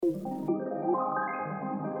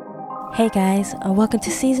Hey guys, and welcome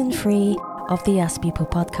to season 3 of the Us People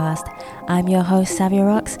podcast. I'm your host, Savia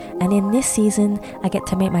Rocks, and in this season, I get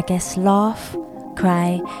to make my guests laugh,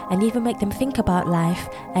 cry, and even make them think about life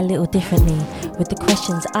a little differently with the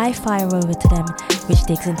questions I fire over to them, which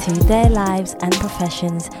digs into their lives and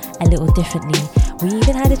professions a little differently. We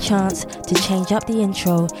even had a chance to change up the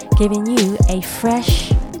intro, giving you a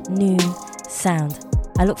fresh, new sound.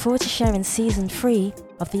 I look forward to sharing season 3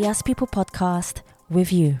 of the Us People podcast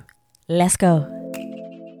with you. Let's go.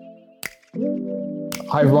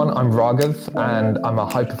 Hi everyone, I'm Raghav and I'm a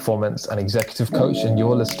high performance and executive coach, and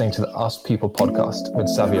you're listening to the Us People podcast with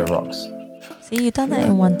Savia Rocks. See, you've done that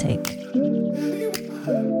in one take.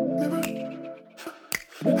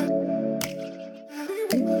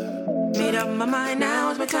 Made up my mind,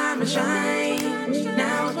 now is my time to shine.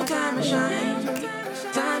 Now is my time to shine.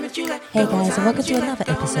 Hey guys, and welcome to another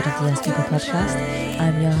episode of the Us People podcast.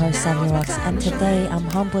 I'm your host, Savia Rocks, and today I'm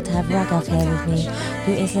humbled to have Raghav here with me,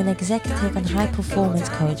 who is an executive and high performance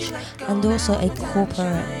coach and also a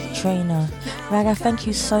corporate trainer. Raghav, thank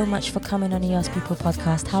you so much for coming on the Us People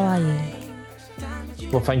podcast. How are you?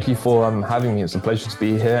 Well, thank you for having me. It's a pleasure to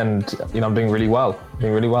be here, and I'm doing really well.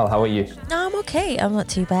 How are you? No, I'm okay. I'm not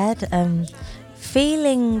too bad.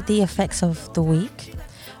 Feeling the effects of the week,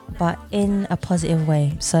 but in a positive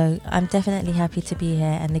way. So I'm definitely happy to be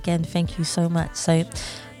here. And again, thank you so much. So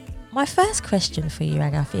my first question for you,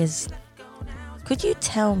 Raghav, is could you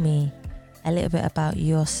tell me a little bit about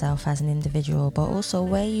yourself as an individual, but also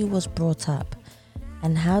where you was brought up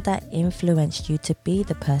and how that influenced you to be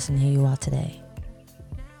the person who you are today?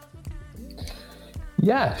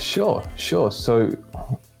 Yeah, sure. So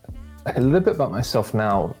a little bit about myself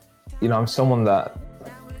now. I'm someone that,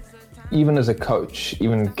 even as a coach,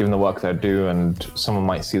 even given the work that I do, and someone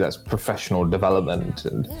might see that's professional development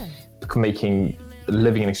and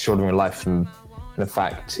living an extraordinary life, and in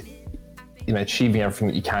fact, achieving everything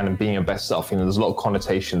that you can and being your best self. There's a lot of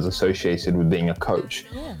connotations associated with being a coach.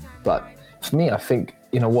 Yeah. But for me, I think,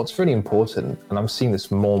 what's really important, and I'm seeing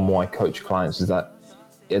this more and more I coach clients, is that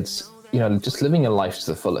it's, just living your life to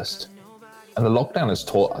the fullest. And the lockdown has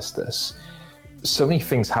taught us this. So many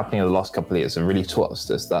things happening in the last couple of years have really taught us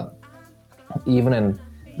this, that even in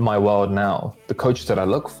my world now, the coaches that I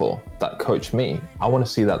look for, that coach me, I want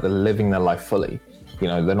to see that they're living their life fully.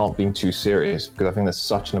 They're not being too serious, because I think that's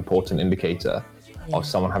such an important indicator of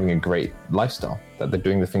someone having a great lifestyle, that they're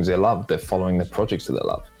doing the things they love, they're following the projects that they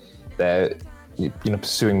love, they're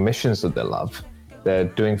pursuing missions that they love, they're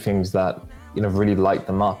doing things that really light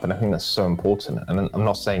them up. And I think that's so important. And I'm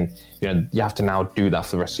not saying you have to now do that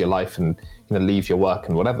for the rest of your life and leave your work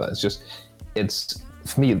and whatever. It's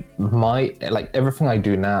for me, everything I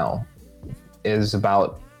do now is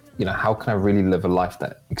about, how can I really live a life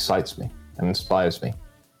that excites me and inspires me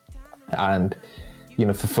and,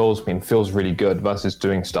 fulfills me and feels really good, versus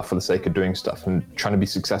doing stuff for the sake of doing stuff and trying to be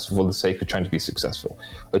successful for the sake of trying to be successful,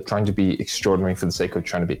 or trying to be extraordinary for the sake of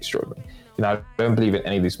trying to be extraordinary. I don't believe in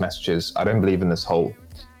any of these messages. I don't believe in this whole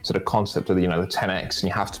sort of concept of the 10X and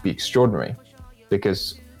you have to be extraordinary,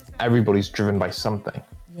 because everybody's driven by something.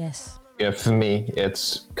 Yes. For me,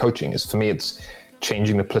 it's coaching. For me, it's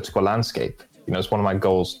changing the political landscape. It's one of my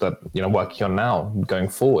goals that, working on now, going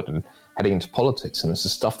forward and heading into politics. And this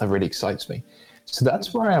is stuff that really excites me. So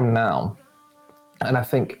that's where I am now. And I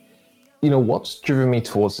think, what's driven me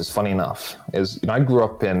towards this, funny enough, is, I grew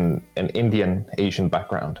up in an Indian Asian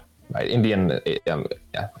background, right? Indian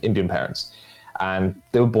parents. And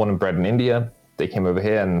they were born and bred in India. They came over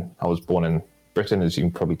here, and I was born in Britain, as you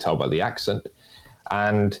can probably tell by the accent.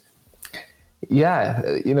 And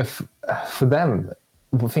for them,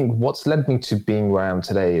 I think what's led me to being where I am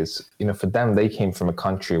today is, for them, they came from a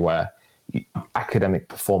country where academic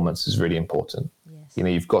performance is really important. Yes.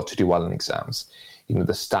 You've got to do well in exams.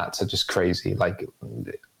 The stats are just crazy. Like,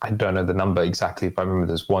 I don't know the number exactly, but I remember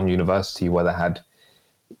there's one university where they had,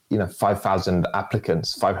 5,000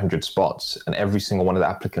 applicants, 500 spots, and every single one of the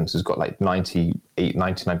applicants has got like 98,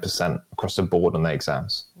 99% across the board on their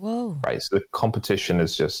exams. Whoa. Right. So the competition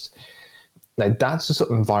is just, that's the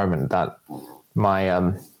sort of environment that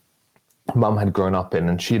my mum had grown up in,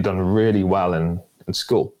 and she had done really well in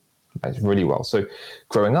school, right? Really well. So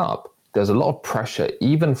growing up, there's a lot of pressure,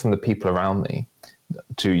 even from the people around me,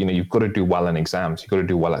 to, you've got to do well in exams, you've got to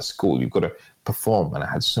do well at school, you've got to perform. And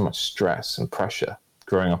I had so much stress and pressure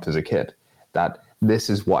growing up as a kid that this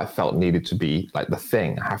is what I felt needed to be like the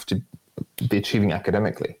thing I have to be achieving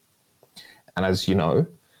academically. And as you know,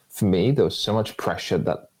 for me, there was so much pressure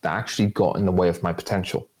that actually got in the way of my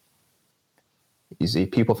potential. You see,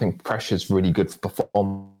 people think pressure is really good for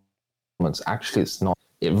performance. Actually, it's not.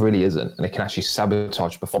 It really isn't. And it can actually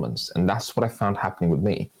sabotage performance. And that's what I found happening with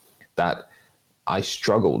me. that I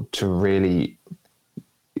struggled to really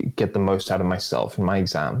get the most out of myself in my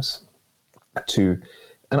exams. And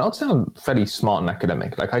I'd say I'm fairly smart and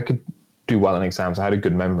academic. Like I could do well in exams. I had a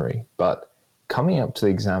good memory, but coming up to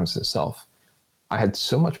the exams itself, I had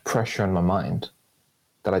so much pressure in my mind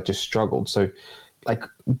that I just struggled. So like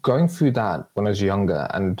going through that when I was younger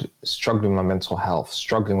and struggling with my mental health,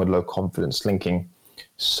 struggling with low confidence, linking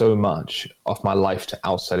so much of my life to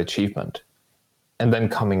outside achievement, and then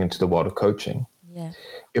coming into the world of coaching,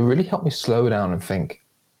 it really helped me slow down and think,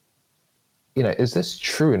 you know, is this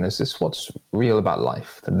true? And is this what's real about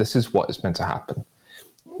life? That this is what is meant to happen?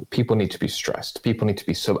 People need to be stressed. People need to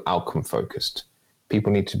be so outcome focused. Do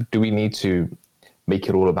we need to make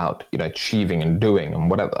it all about, you know, achieving and doing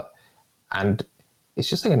and whatever? And it's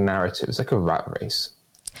just like a narrative. It's like a rat race.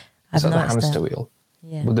 It's like a hamster wheel.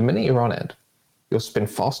 Yeah. But the minute you're on it, you'll spin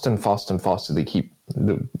faster and faster and faster. If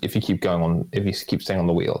you keep staying on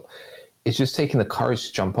the wheel, it's just taking the courage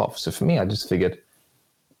to jump off. So for me, I just figured,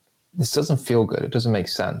 this doesn't feel good. It doesn't make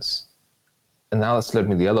sense. And now that's led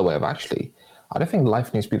me the other way of actually, I don't think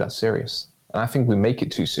life needs to be that serious. And I think we make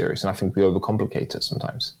it too serious. And I think we overcomplicate it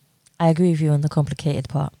sometimes. I agree with you on the complicated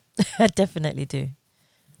part. I definitely do.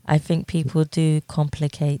 I think people do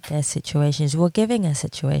complicate their situations. We're giving a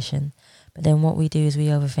situation, but then what we do is we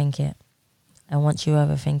overthink it. And once you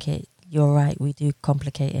overthink it, you're right, we do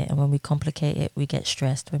complicate it. And when we complicate it, we get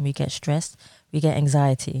stressed. When we get stressed, we get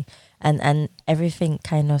anxiety. And everything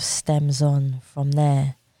kind of stems on from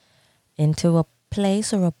there into a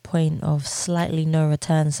place or a point of slightly no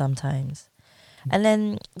return sometimes. And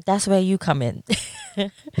then that's where you come in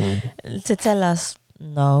to tell us,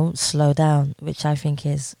 no, slow down, which I think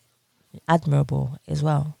is admirable as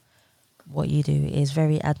well. What you do is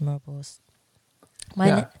very admirable.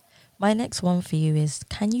 My next one for you is,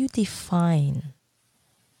 can you define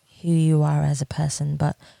who you are as a person?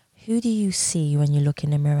 But who do you see when you look in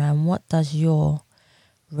the mirror, and what does your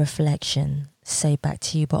reflection say back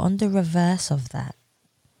to you? But on the reverse of that,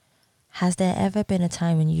 has there ever been a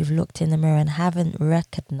time when you've looked in the mirror and haven't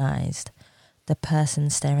recognized the person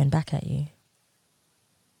staring back at you?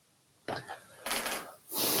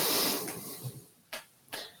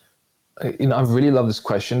 You know, I really love this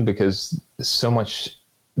question because there's so much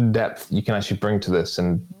depth you can actually bring to this.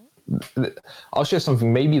 And I'll share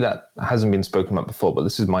something maybe that hasn't been spoken about before, but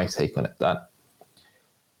this is my take on it. That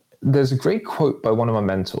there's a great quote by one of my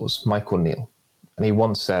mentors, Michael Neal, and he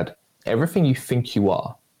once said, "Everything you think you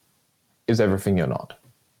are is everything you're not."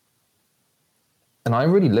 And I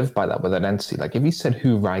really live by that with identity. Like if you said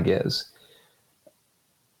who Rag is,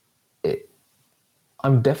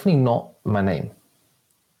 I'm definitely not my name.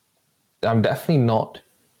 I'm definitely not,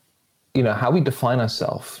 you know, how we define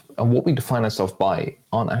ourselves and what we define ourselves by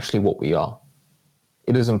aren't actually what we are.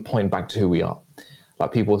 It doesn't point back to who we are.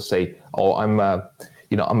 Like people say, oh, I'm a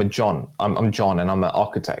John. I'm John and I'm an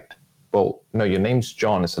architect. Well, no, your name's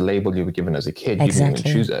John. It's a label you were given as a kid. Exactly. You didn't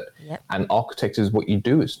even choose it. Yep. And architect is what you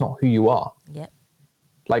do. It's not who you are. Yep.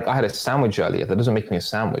 Like I had a sandwich earlier. That doesn't make me a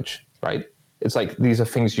sandwich, right? It's like these are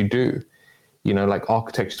things you do. You know, like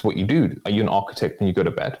architect is what you do. Are you an architect when you go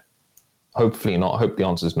to bed? Hopefully not. I hope the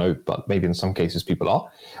answer is no, but maybe in some cases people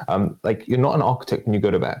are. Like you're not an architect when you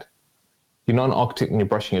go to bed. You're not an architect when you're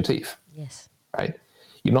brushing your teeth. Yes. Right?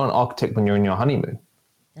 You're not an architect when you're in your honeymoon.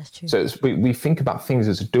 That's true. So we think about things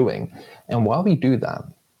as a doing. And why we do that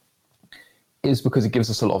is because it gives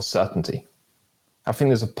us a lot of certainty. I think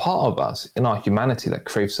there's a part of us in our humanity that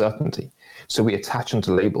craves certainty. So we attach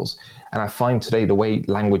onto labels. And I find today the way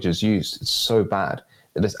language is used, it's so bad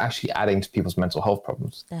that it's actually adding to people's mental health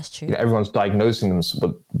problems. That's true. You know, everyone's diagnosing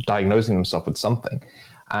themselves with something.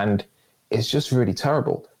 And it's just really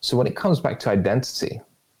terrible. So when it comes back to identity,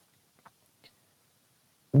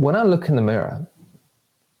 when I look in the mirror,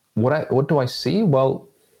 what do I see? Well,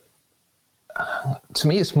 to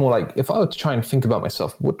me, it's more like if I were to try and think about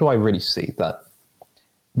myself, what do I really see? That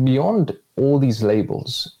beyond all these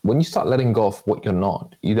labels, when you start letting go of what you're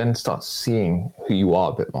not, you then start seeing who you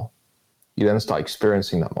are a bit more. You then start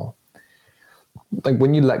experiencing that more. Like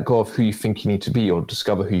when you let go of who you think you need to be, you'll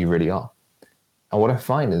discover who you really are. And what I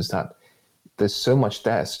find is that there's so much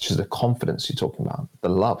there, such as the confidence you're talking about, the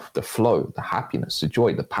love, the flow, the happiness, the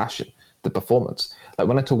joy, the passion, the performance. Like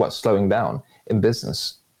when I talk about slowing down in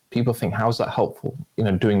business, people think, how's that helpful? You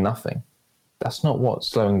know, doing nothing. That's not what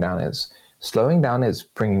slowing down is. Slowing down is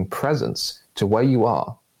bringing presence to where you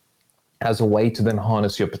are as a way to then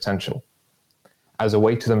harness your potential, as a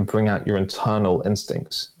way to then bring out your internal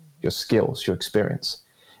instincts, your skills, your experience.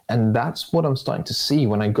 And that's what I'm starting to see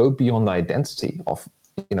when I go beyond the identity of,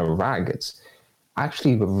 you know, Rag. It's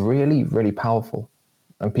actually really, really powerful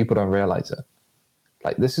and people don't realize it.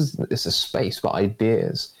 Like it's a space where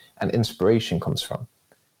ideas and inspiration comes from.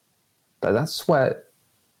 But that's where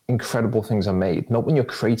incredible things are made, not when you're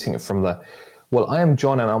creating it from well, I am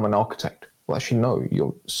John and I'm an architect. Well, actually, no,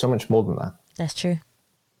 you're so much more than that. That's true.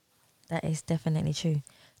 That is definitely true.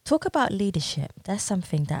 Talk about leadership. That's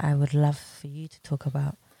something that I would love for you to talk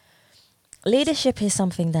about. Leadership is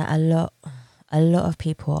something that a lot of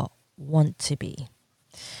people want to be.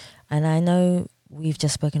 And I know we've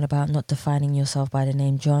just spoken about not defining yourself by the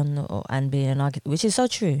name John and being an architect, which is so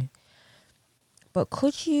true. But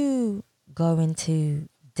could you go into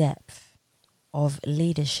depth of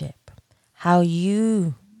leadership, how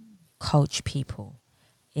you coach people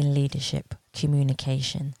in leadership,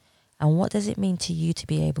 communication, and what does it mean to you to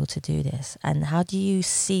be able to do this? And how do you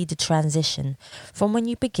see the transition from when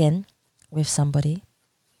you begin with somebody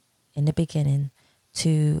in the beginning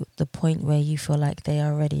to the point where you feel like they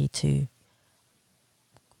are ready to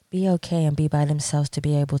be okay and be by themselves, to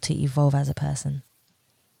be able to evolve as a person?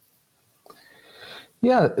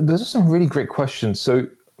 Yeah, those are some really great questions. So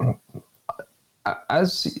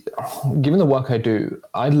given the work I do,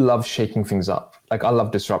 I love shaking things up. Like, I love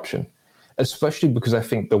disruption, especially because I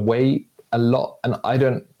think the way and I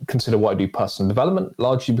don't consider what I do personal development,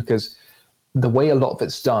 largely because the way a lot of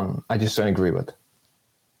it's done, I just don't agree with.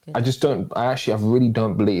 Good. I really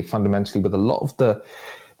don't believe fundamentally with a lot of the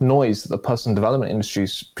noise that the personal development industry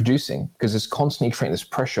is producing, because it's constantly creating this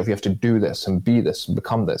pressure of you have to do this and be this and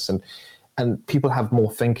become this. And people have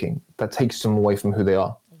more thinking that takes them away from who they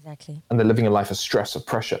are. Exactly. And they're living a life of stress, of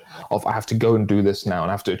pressure, of I have to go and do this now and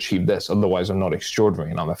I have to achieve this. Otherwise I'm not extraordinary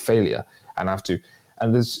and I'm a failure. And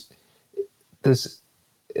there's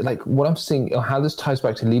like what I'm seeing, how this ties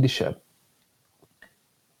back to leadership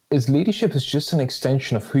is just an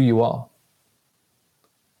extension of who you are.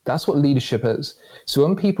 That's what leadership is. So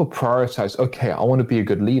when people prioritize, okay, I want to be a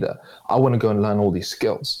good leader, I want to go and learn all these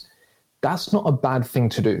skills, that's not a bad thing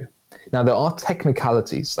to do. Now, there are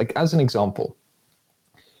technicalities. Like, as an example,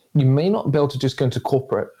 you may not be able to just go into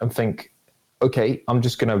corporate and think, okay, I'm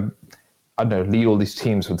just going to, I don't know, lead all these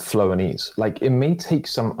teams with flow and ease. Like, it may take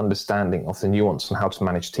some understanding of the nuance on how to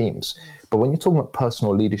manage teams. But when you're talking about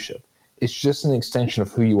personal leadership, it's just an extension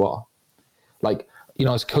of who you are. Like, I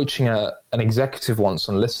was coaching an executive once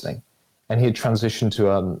on listening, and he had transitioned to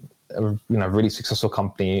a really successful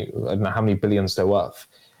company. I don't know how many billions they're worth.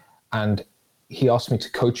 And he asked me to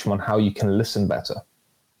coach him on how you can listen better.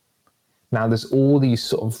 Now, there's all these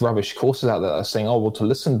sort of rubbish courses out there that are saying, oh, well, to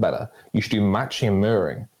listen better, you should do matching and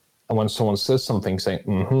mirroring. And when someone says something,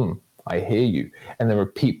 saying, I hear you, and then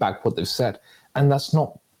repeat back what they've said. And that's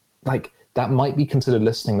not, like, that might be considered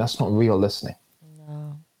listening. That's not real listening.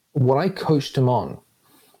 No. What I coached him on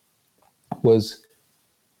was,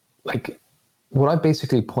 like, what I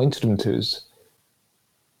basically pointed him to is,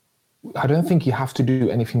 I don't think you have to do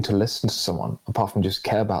anything to listen to someone apart from just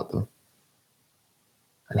care about them.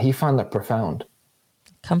 And he found that profound.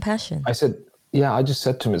 Compassion. I just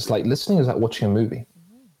said to him, it's like listening is like watching a movie.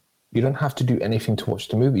 Mm-hmm. You don't have to do anything to watch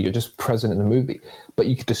the movie. You're just present in the movie. But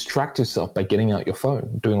you could distract yourself by getting out your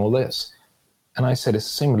phone, doing all this. And I said, it's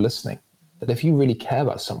the same with listening. That if you really care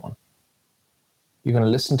about someone, you're going to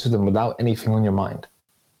listen to them without anything on your mind.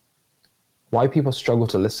 Why people struggle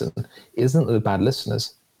to listen isn't that they're bad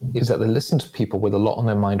listeners, is that they listen to people with a lot on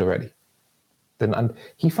their mind already. And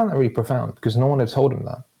he found that really profound because no one had told him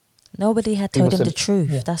that. Nobody had told him the truth.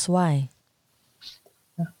 Yeah. That's why.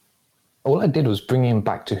 Yeah. All I did was bring him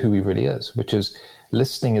back to who he really is, which is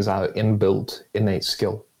listening is our inbuilt innate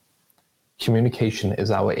skill. Communication is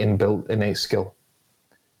our inbuilt innate skill.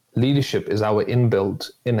 Leadership is our inbuilt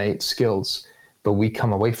innate skills, but we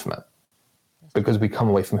come away from it because we come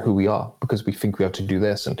away from who we are, because we think we have to do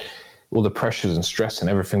this and all the pressures and stress and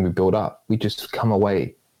everything we build up. We just come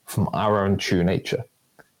away from our own true nature.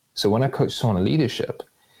 So when I coach someone in leadership,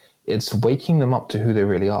 it's waking them up to who they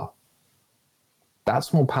really are.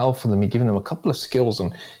 That's more powerful than me giving them a couple of skills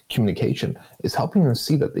on communication. It's helping them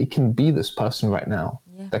see that they can be this person right now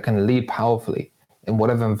that can lead powerfully in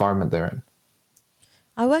whatever environment they're in.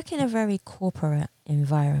 I work in a very corporate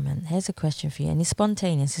environment. Here's a question for you, and it's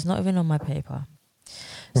spontaneous. It's not even on my paper.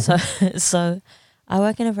 So I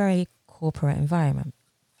work in a very corporate environment,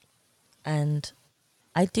 and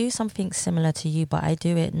I do something similar to you, but I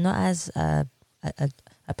do it not as a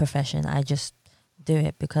profession. I just do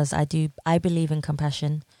it because I believe in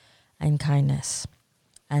compassion and kindness,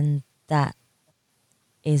 and that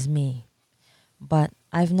is me. But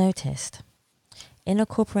I've noticed in a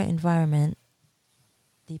corporate environment,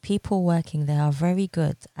 the people working there are very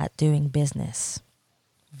good at doing business,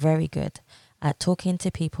 very good at talking to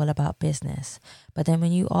people about business. But then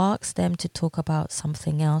when you ask them to talk about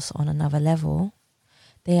something else on another level,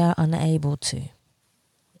 they are unable to.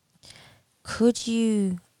 Could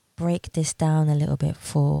you break this down a little bit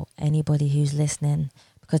for anybody who's listening?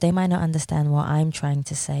 Because they might not understand what I'm trying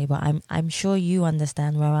to say, but I'm sure you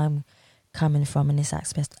understand where I'm coming from in this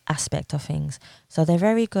aspect of things. So they're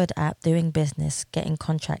very good at doing business, getting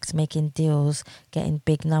contracts, making deals, getting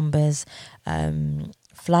big numbers,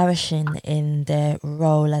 flourishing in their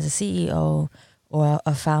role as a CEO or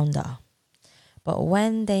a founder. But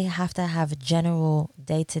when they have to have general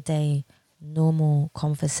day-to-day normal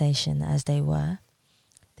conversation as they were,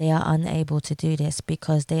 they are unable to do this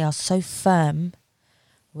because they are so firm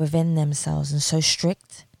within themselves and so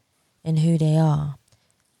strict in who they are.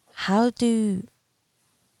 How would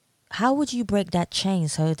you break that chain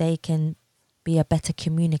so they can be a better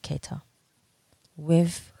communicator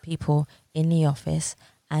with people in the office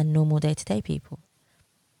and normal day-to-day people?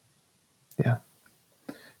 Yeah.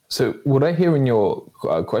 So what I hear in your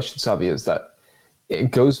question, Savi, is that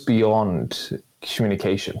it goes beyond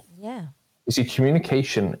communication. Yeah. You see,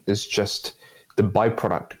 communication is just the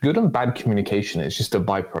byproduct. Good and bad communication is just a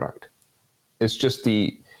byproduct.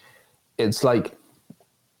 It's like,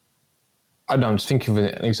 I don't know, I'm just thinking of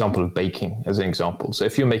an example of baking as an example. So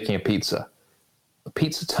if you're making a pizza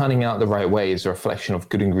turning out the right way is a reflection of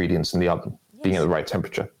good ingredients in the oven, being at the right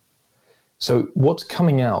temperature. So what's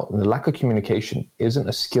coming out, the lack of communication, isn't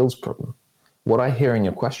a skills problem. What I hear in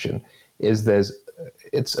your question is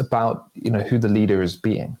it's about, who the leader is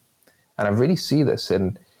being. And I really see this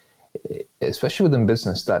especially within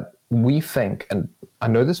business, that we think, and I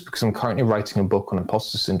know this because I'm currently writing a book on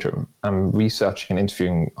imposter syndrome. I'm researching and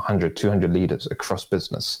interviewing 100, 200 leaders across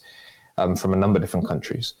business from a number of different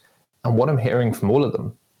countries. And what I'm hearing from all of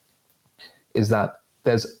them is that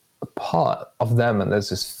there's a part of them, and there's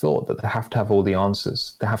this thought that they have to have all the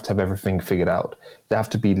answers. They have to have everything figured out. They have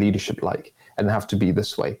to be leadership-like, and they have to be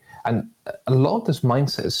this way. And a lot of this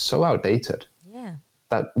mindset is so outdated. Yeah.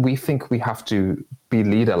 That we think we have to be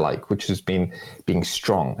leader-like, which has been being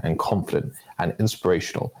strong and confident and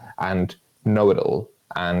inspirational and know-it-all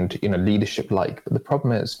and leadership-like. But the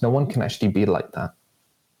problem is, no one can actually be like that.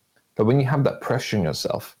 But when you have that pressure on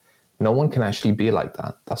yourself, no one can actually be like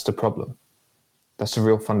that. That's the problem. That's a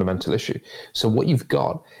real fundamental issue. So what you've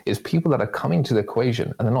got is people that are coming to the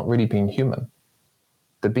equation and they're not really being human.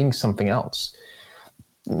 They're being something else.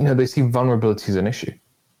 They see vulnerability as an issue.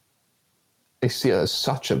 They see it as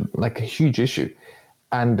such a huge issue.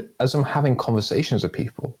 And as I'm having conversations with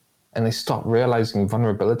people and they start realizing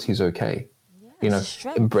vulnerability is okay,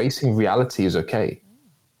 embracing reality is okay.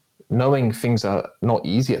 Knowing things are not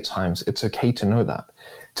easy at times, it's okay to know that.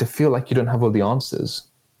 To feel like you don't have all the answers,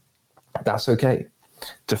 that's okay.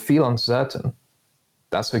 To feel uncertain,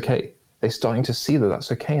 that's okay. They're starting to see that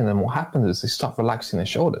that's okay. And then what happens is they start relaxing their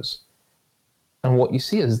shoulders. And what you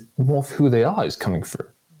see is more of who they are is coming through.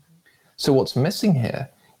 So what's missing here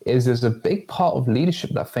is there's a big part of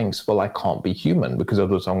leadership that thinks, well, I can't be human because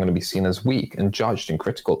otherwise I'm going to be seen as weak and judged and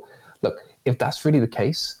critical. Look, if that's really the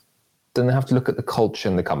case, then they have to look at the culture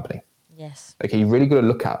in the company. Yes. Okay, you really got to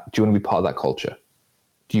look at, do you want to be part of that culture?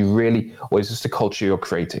 Do you really, or is this the culture you're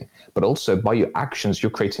creating? But also by your actions,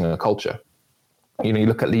 you're creating a culture. You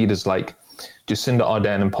look at leaders like Jacinda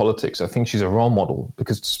Ardern in politics. I think she's a role model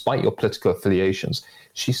because despite your political affiliations,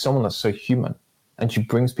 she's someone that's so human and she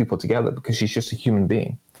brings people together because she's just a human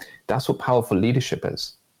being. That's what powerful leadership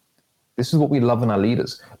is. This is what we love in our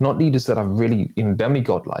leaders, not leaders that are really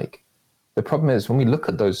demigod-like. The problem is when we look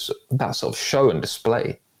at that sort of show and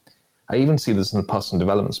display, I even see this in the personal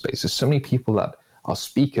development space. There's so many people that are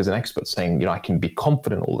speakers and experts saying, I can be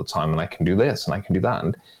confident all the time and I can do this and I can do that.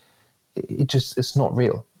 And it's not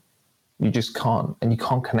real. You just can't. And you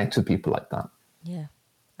can't connect with people like that. Yeah,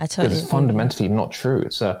 I totally It's fundamentally not true.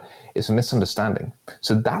 It's a misunderstanding.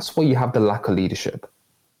 So that's where you have the lack of leadership.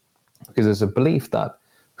 Because there's a belief that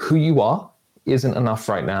who you are isn't enough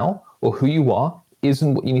right now, or who you are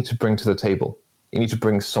isn't what you need to bring to the table. You need to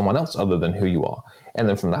bring someone else other than who you are. And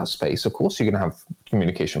then from that space, of course, you're going to have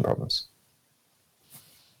communication problems.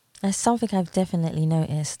 That's something I've definitely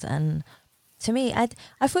noticed. And to me,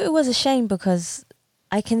 I thought it was a shame because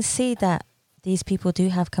I can see that these people do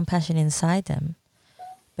have compassion inside them.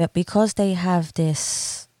 But because they have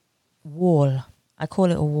this wall, I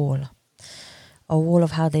call it a wall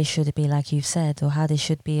of how they should be, like you've said, or how they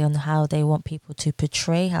should be and how they want people to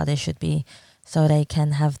portray how they should be so they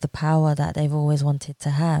can have the power that they've always wanted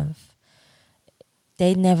to have.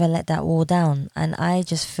 They never let that wall down. And I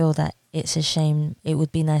just feel that it's a shame. It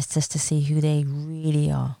would be nice just to see who they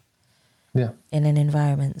really are in an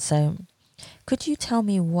environment. So could you tell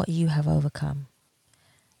me what you have overcome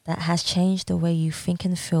that has changed the way you think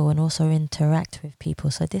and feel and also interact with people.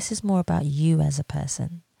 So this is more about you as a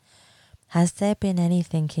person. Has there been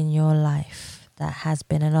anything in your life that has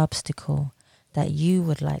been an obstacle that you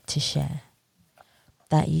would like to share,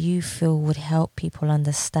 that you feel would help people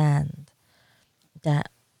understand that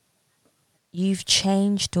you've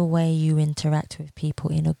changed the way you interact with people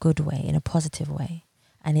in a good way, in a positive way,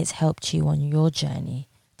 and it's helped you on your journey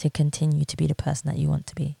to continue to be the person that you want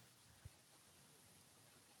to be?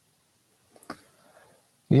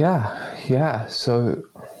 Yeah. So,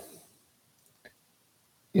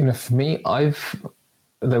 for me,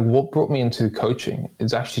 what brought me into coaching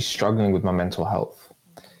is actually struggling with my mental health.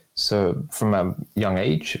 So from a young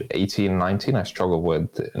age, 18, 19, I struggled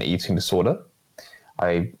with an eating disorder.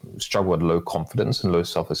 I struggled with low confidence and low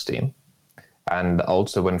self-esteem. And I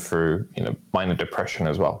also went through, minor depression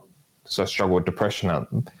as well. So I struggled with depression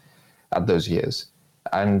at those years.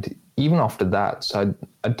 And even after that, so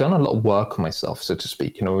I'd done a lot of work on myself, so to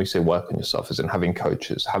speak. When we say work on yourself, as in having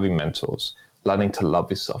coaches, having mentors, learning to love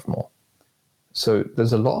yourself more. So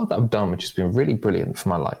there's a lot that I've done, which has been really brilliant for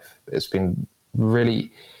my life. It's been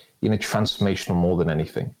really, transformational more than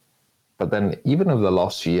anything. But then even over the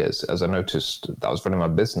last few years, as I noticed that I was running my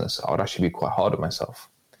business, I would actually be quite hard on myself.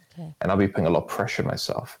 Okay. And I'd be putting a lot of pressure on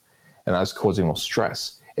myself. And that was causing more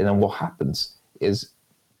stress. And then what happens is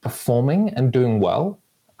performing and doing well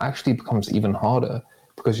actually becomes even harder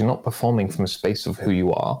because you're not performing from a space of who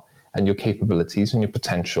you are and your capabilities and your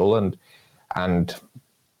potential and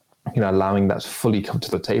allowing that to fully come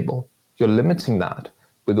to the table. You're limiting that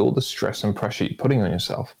with all the stress and pressure you're putting on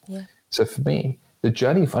yourself. Yeah. So for me, the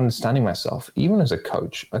journey of understanding myself, even as a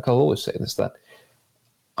coach, like I'll always say this, that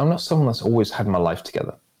I'm not someone that's always had my life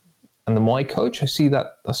together. And the more I coach, I see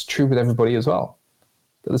that that's true with everybody as well.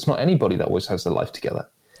 That there's not anybody that always has their life together.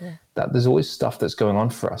 Yeah. That there's always stuff that's going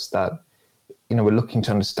on for us that, we're looking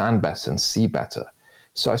to understand better and see better.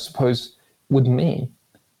 So I suppose with me,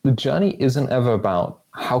 the journey isn't ever about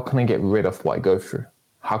how can I get rid of what I go through?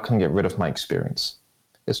 How can I get rid of my experience?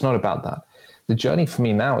 It's not about that. The journey for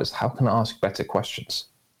me now is how can I ask better questions?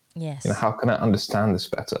 Yes. How can I understand this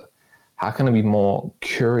better? How can I be more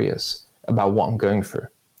curious about what I'm going through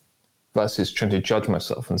versus trying to judge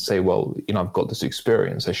myself and say, well, I've got this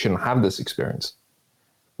experience. I shouldn't have this experience.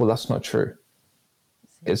 Well, that's not true.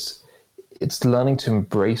 It's learning to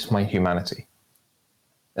embrace my humanity.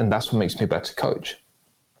 And that's what makes me a better coach.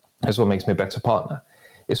 It's what makes me a better partner.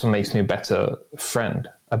 It's what makes me a better friend,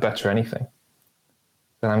 a better anything.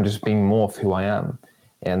 That I'm just being more of who I am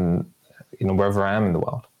and, wherever I am in the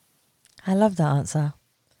world. I love that answer.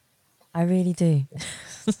 I really do.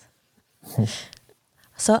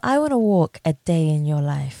 So I want to walk a day in your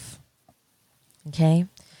life. Okay?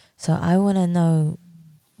 So I want to know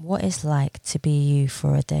what it's like to be you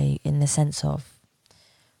for a day, in the sense of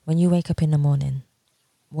when you wake up in the morning,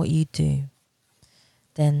 what you do.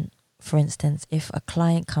 Then, for instance, if a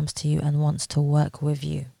client comes to you and wants to work with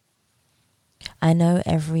you, I know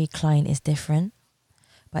every client is different,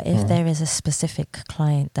 but if there is a specific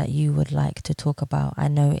client that you would like to talk about, I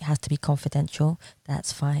know it has to be confidential,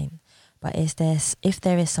 that's fine. But if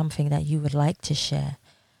there is something that you would like to share,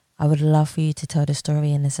 I would love for you to tell the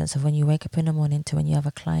story in the sense of when you wake up in the morning to when you have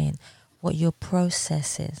a client, what your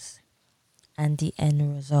process is and the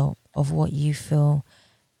end result of what you feel,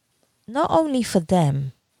 not only for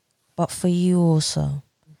them, but for you also.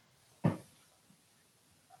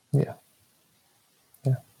 Yeah.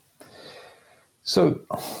 So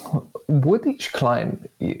with each client,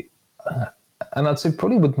 and I'd say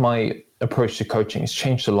probably with my approach to coaching, it's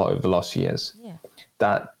changed a lot over the last years. Yeah.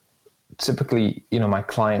 That typically, my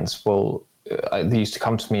clients they used to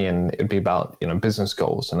come to me and it'd be about, business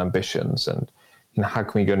goals and ambitions and, how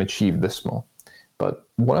can we go and achieve this more? But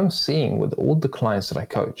what I'm seeing with all the clients that I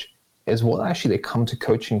coach is what actually they come to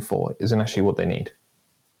coaching for isn't actually what they need.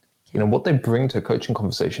 What they bring to a coaching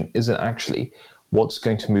conversation isn't actually what's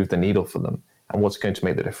going to move the needle for them and what's going to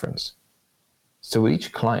make the difference. So with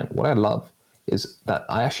each client, what I love is that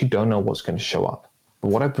I actually don't know what's going to show up, but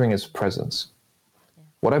what I bring is presence. Yeah.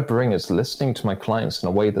 What I bring is listening to my clients in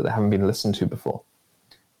a way that they haven't been listened to before,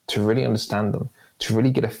 to really understand them, to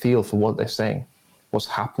really get a feel for what they're saying, what's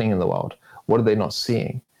happening in the world, what are they not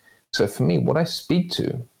seeing. So for me, what I speak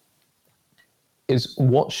to is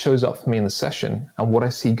what shows up for me in the session and what I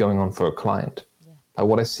see going on for a client, and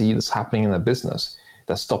what I see that's happening in their business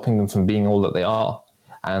that's stopping them from being all that they are,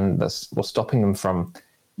 and that's what's stopping them from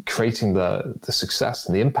creating the success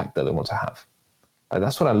and the impact that they want to have.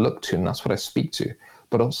 That's what I look to and that's what I speak to,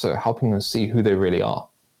 but also helping them see who they really are.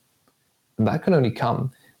 And that can only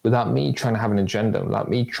come without me trying to have an agenda, without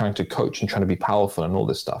me trying to coach and trying to be powerful and all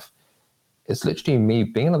this stuff. It's literally me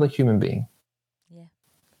being another human being,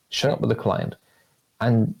 showing up with a client,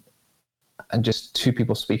 and just two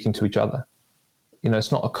people speaking to each other.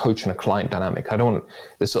 It's not a coach and a client dynamic. I don't want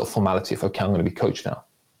this sort of formality of, okay, I'm going to be coach now.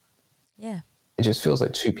 Yeah. It just feels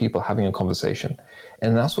like two people having a conversation.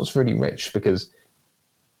 And that's what's really rich, because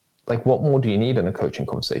like, what more do you need in a coaching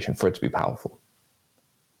conversation for it to be powerful?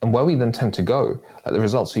 And where we then tend to go, like, the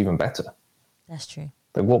results are even better. That's true.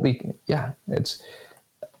 Like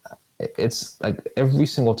it's like every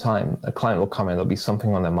single time a client will come in, there'll be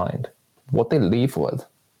something on their mind. What they leave with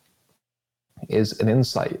is an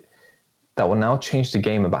insight that will now change the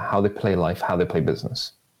game about how they play life, how they play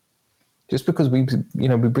business. Just because we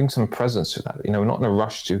bring some presence to that. We're not in a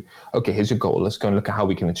rush to, okay, here's your goal, let's go and look at how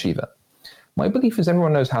we can achieve it. My belief is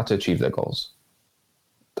everyone knows how to achieve their goals.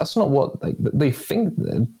 That's not what they think.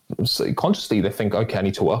 Consciously, they think, okay, I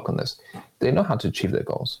need to work on this. They know how to achieve their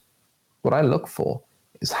goals. What I look for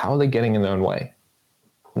is how they're getting in their own way.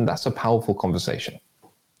 And that's a powerful conversation.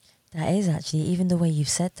 That is actually, even the way you've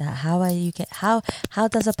said that, how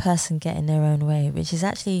does a person get in their own way? Which is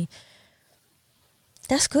actually,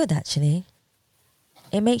 that's good actually.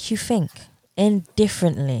 It makes you think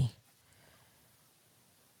indifferently.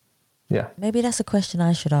 Yeah. Maybe that's a question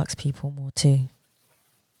I should ask people more too.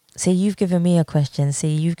 See, you've given me a question.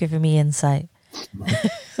 See, you've given me insight.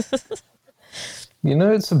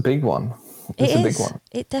 It's a big one. It's a big one.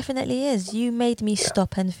 It definitely is. You made me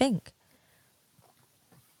stop and think.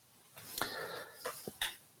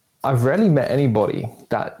 I've rarely met anybody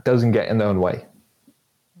that doesn't get in their own way.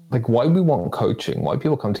 Like, why we want coaching, why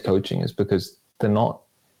people come to coaching, is because they're not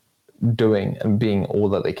doing and being all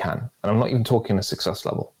that they can. And I'm not even talking a success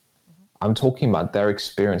level. I'm talking about their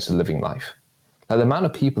experience of living life. Like, the amount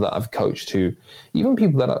of people that I've coached who, even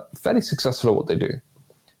people that are fairly successful at what they do.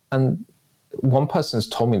 And one person has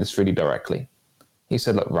told me this really directly. He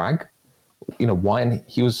said, look, Rag, why? And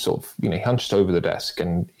he was sort of, he hunched over the desk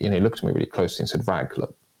and, he looked at me really closely and said, Rag,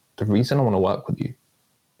 look, the reason I want to work with you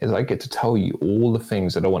is I get to tell you all the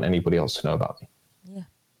things I don't want anybody else to know about me. Yeah.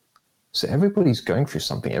 So everybody's going through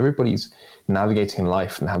something. Everybody's navigating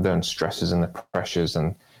life and have their own stresses and their pressures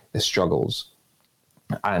and their struggles.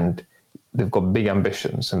 And they've got big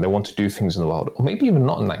ambitions and they want to do things in the world. Or maybe even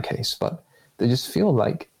not in that case, but they just feel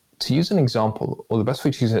like, to use an example, or the best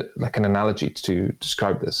way to use it, like an analogy to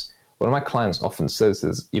describe this, one of my clients often says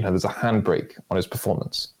is, there's a handbrake on his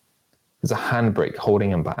performance. There's a handbrake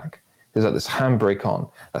holding him back. There's like this handbrake on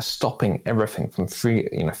that's stopping everything from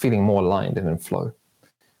feeling more aligned and in flow.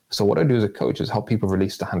 So what I do as a coach is help people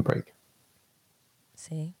release the handbrake.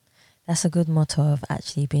 See, that's a good motto of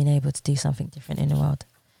actually being able to do something different in the world.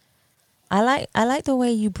 I like the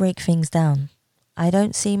way you break things down. I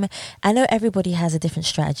know everybody has a different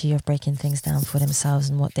strategy of breaking things down for themselves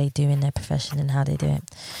and what they do in their profession and how they do it.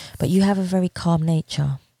 But you have a very calm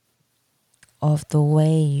nature of the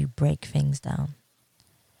way you break things down.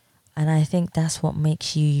 And I think that's what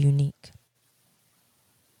makes you unique.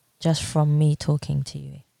 Just from me talking to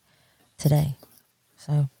you today.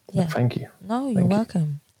 So, yeah. Thank you. No, you're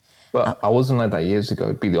welcome. But I wasn't like that years ago.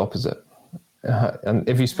 It'd be the opposite. And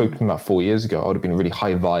if you spoke to me about 4 years ago, I would have been really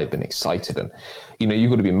high vibe and excited. And,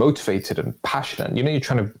 you've got to be motivated and passionate. You're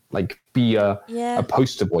trying to like be a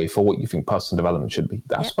poster boy for what you think personal development should be.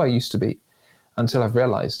 That's what I used to be. Until I've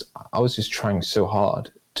realized I was just trying so hard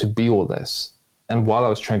to be all this. And while I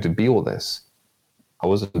was trying to be all this, I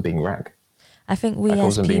wasn't being Rag. I think I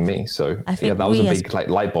wasn't being me. So that was a big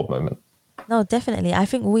light bulb moment. No, definitely. I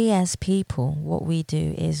think we as people, what we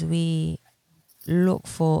do is we look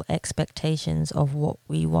for expectations of what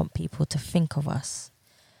we want people to think of us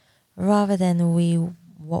rather than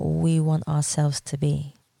what we want ourselves to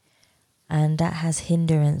be. And that has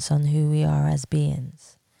hindrance on who we are as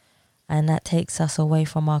beings. And that takes us away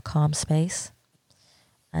from our calm space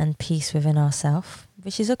and peace within ourselves,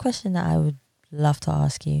 which is a question that I would love to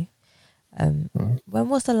ask you. When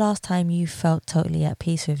was the last time you felt totally at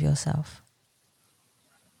peace with yourself?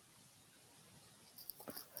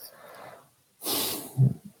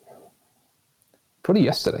 Probably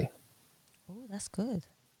yesterday. Oh, that's good.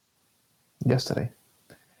 Yesterday.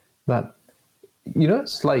 That,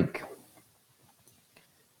 it's like,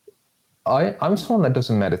 I'm someone that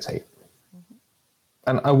doesn't meditate. Mm-hmm.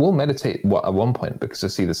 And I will meditate at one point because I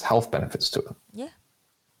see there's health benefits to it. Yeah.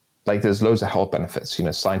 Like there's loads of health benefits.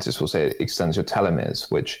 Scientists will say it extends your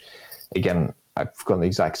telomeres, which, again, I've forgotten the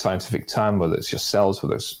exact scientific term, whether it's your cells,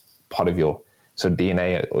 whether it's part of your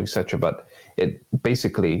DNA, or etc. But it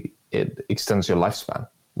extends your lifespan,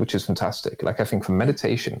 which is fantastic. Like I think for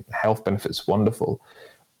meditation, health benefits, wonderful.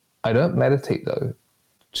 I don't meditate though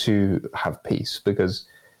to have peace because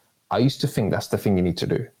I used to think that's the thing you need to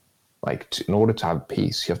do. In order to have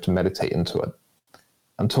peace, you have to meditate into it.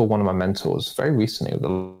 Until one of my mentors, very recently, over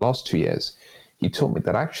the last 2 years, he taught me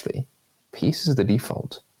that actually peace is the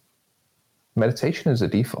default. Meditation is the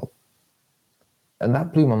default. And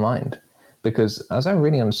that blew my mind, because as I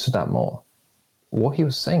really understood that more, what he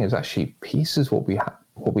was saying is actually peace is what we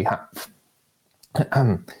have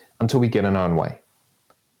until we get in our own way.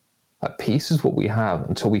 That peace is what we have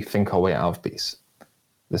until we think our way out of peace.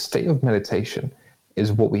 The state of meditation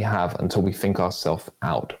is what we have until we think ourselves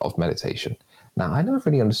out of meditation. Now, I never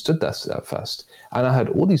really understood that at first. And I heard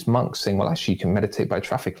all these monks saying, well, actually, you can meditate by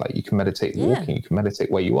traffic light. You can meditate walking. You can meditate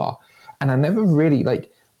where you are. And I never really,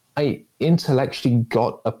 I intellectually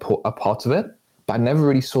got a part of it, but I never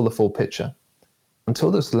really saw the full picture until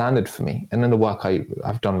this landed for me. And then the work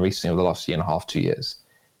I've done recently over the last 1.5 to 2 years,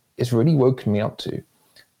 it's really woken me up to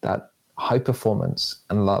that high performance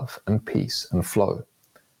and love and peace and flow.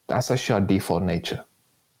 That's actually our default nature.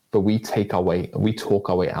 But we talk our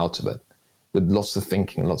way out of it with lots of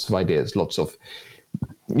thinking, lots of ideas, lots of,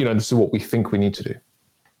 this is what we think we need to do.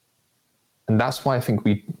 And that's why I think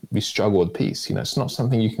we struggle with peace. It's not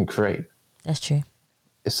something you can create. That's true.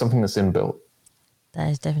 It's something that's inbuilt. That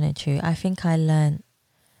is definitely true. I think I learned,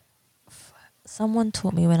 someone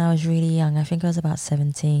taught me when I was really young, I think I was about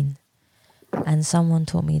 17, and someone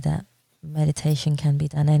taught me that meditation can be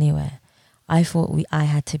done anywhere. I thought I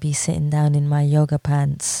had to be sitting down in my yoga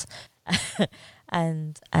pants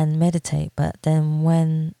and meditate. But then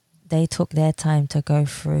when they took their time to go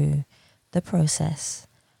through the process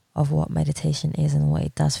of what meditation is and what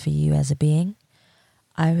it does for you as a being,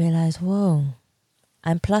 I realized, whoa.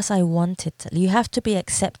 And plus I wanted to, you have to be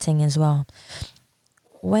accepting as well.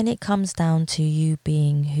 When it comes down to you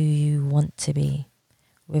being who you want to be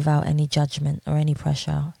without any judgment or any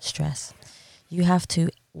pressure, stress, you have to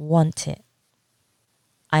want it.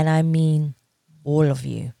 And I mean all of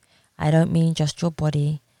you. I don't mean just your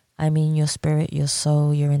body. I mean your spirit, your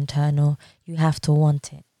soul, your internal. You have to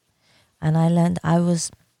want it. And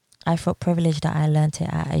I felt privileged that I learned it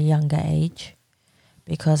at a younger age,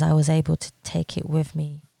 because I was able to take it with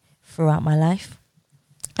me throughout my life.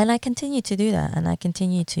 And I continue to do that. And I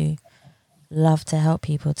continue to love to help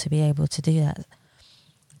people to be able to do that.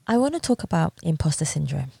 I want to talk about imposter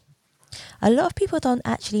syndrome. A lot of people don't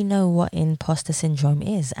actually know what imposter syndrome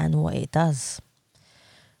is and what it does.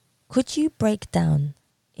 Could you break down,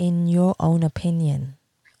 in your own opinion,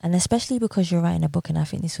 and especially because you're writing a book and I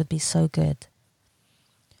think this would be so good,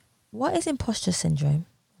 what is imposter syndrome?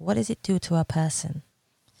 What does it do to a person?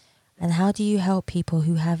 And how do you help people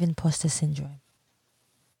who have imposter syndrome?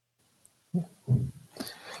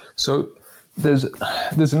 So there's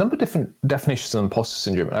a number of different definitions of imposter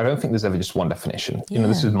syndrome. And I don't think there's ever just one definition. Yeah.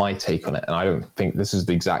 This is my take on it. And I don't think this is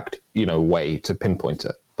the exact, way to pinpoint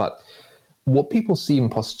it. But what people see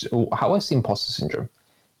how I see imposter syndrome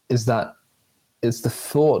is that it's the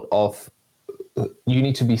thought of you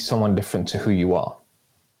need to be someone different to who you are.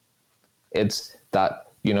 It's that,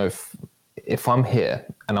 if I'm here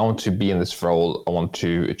and I want to be in this role, I want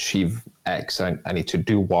to achieve X, I need to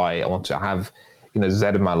do Y, I want to have, Z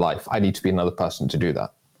in my life, I need to be another person to do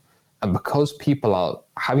that. And because people are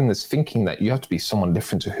having this thinking that you have to be someone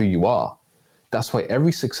different to who you are, that's why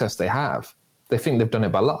every success they have, they think they've done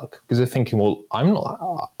it by luck, because they're thinking, well, I'm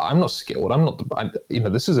not skilled.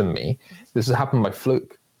 This isn't me. This has happened by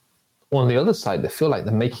fluke. Or on the other side, they feel like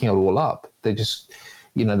they're making it all up. They just,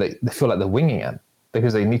 they feel like they're winging it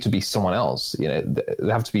because they need to be someone else. They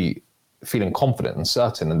have to be feeling confident and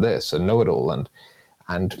certain and this and know it all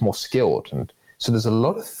and more skilled. And so there's a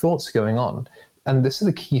lot of thoughts going on. And this is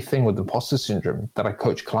the key thing with imposter syndrome that I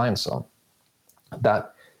coach clients on,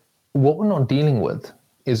 that what we're not dealing with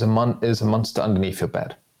is a monster underneath your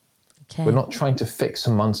bed. Okay. We're not trying to fix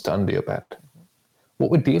a monster under your bed.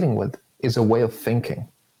 What we're dealing with is a way of thinking.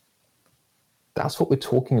 That's what we're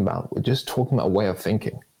talking about. We're just talking about a way of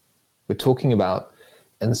thinking. We're talking about,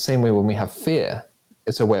 in the same way when we have fear,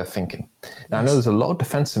 it's a way of thinking. Now, I know there's a lot of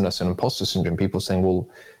defensiveness in imposter syndrome. People saying, well,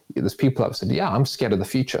 there's people that have said, yeah, I'm scared of the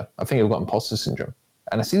future. I think I've got imposter syndrome.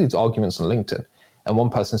 And I see these arguments on LinkedIn. And one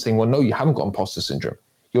person saying, well, no, you haven't got imposter syndrome.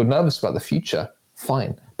 You're nervous about the future.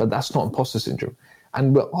 Fine. But that's not imposter syndrome.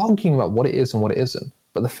 And we're arguing about what it is and what it isn't.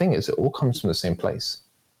 But the thing is, it all comes from the same place.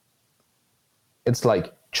 It's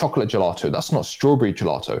like chocolate gelato. That's not strawberry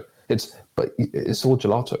gelato. But it's all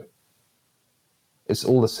gelato. It's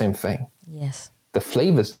all the same thing. Yes. The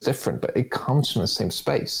flavor's different, but it comes from the same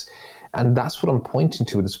space. And that's what I'm pointing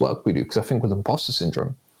to with this work we do. Because I think with imposter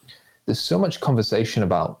syndrome, there's so much conversation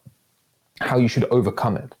about how you should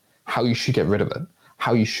overcome it, how you should get rid of it,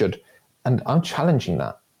 and I'm challenging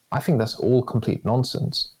that. I think that's all complete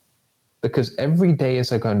nonsense. Because every day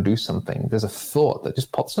as I go and do something, there's a thought that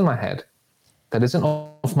just pops in my head that isn't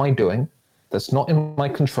of my doing, that's not in my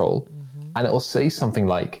control. And it will say something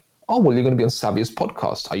like, oh, well, you're going to be on Saviour's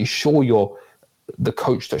podcast. Are you sure you're the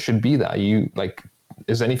coach that should be there? Are you like,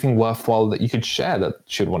 is anything worthwhile that you could share that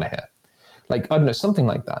should want to hear? Like, I don't know, something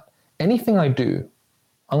like that. Anything I do,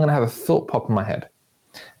 I'm going to have a thought pop in my head.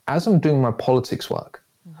 As I'm doing my politics work,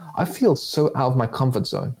 I feel so out of my comfort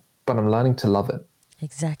zone, but I'm learning to love it.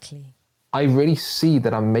 Exactly. I really see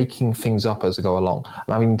that I'm making things up as I go along.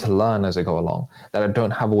 I'm having to learn as I go along, that I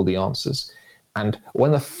don't have all the answers. And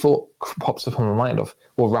when the thought pops up in my mind of,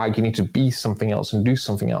 well, Rag, you need to be something else and do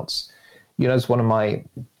something else. You know, as one of my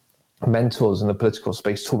mentors in the political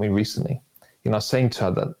space taught me recently, you know, I was saying to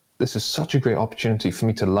her that this is such a great opportunity for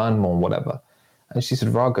me to learn more and whatever. And she said,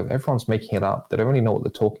 Raghav, everyone's making it up. They don't really know what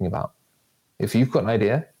they're talking about. If you've got an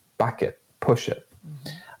idea, back it, push it.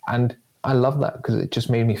 And I love that because it just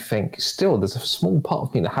made me think, still, there's a small part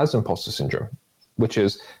of me that has imposter syndrome, which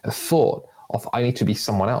is a thought of, I need to be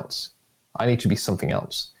someone else. I need to be something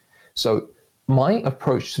else. So my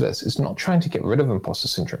approach to this is not trying to get rid of imposter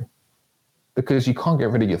syndrome, because you can't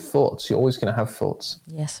get rid of your thoughts. You're always going to have thoughts.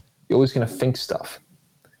 Yes. You're always going to think stuff.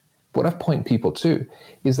 What I point people to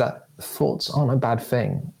is that thoughts aren't a bad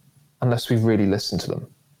thing unless we really listen to them.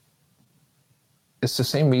 It's the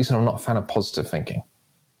same reason I'm not a fan of positive thinking.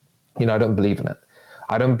 You know, I don't believe in it.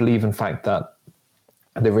 I don't believe in fact that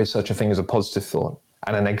there is such a thing as a positive thought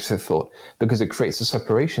and a negative thought, because it creates a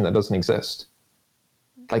separation that doesn't exist.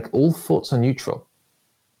 Like, all thoughts are neutral.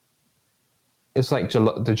 It's like the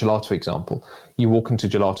gelato example. You walk into a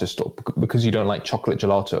gelato store because you don't like chocolate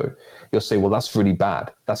gelato. You'll say, well, that's really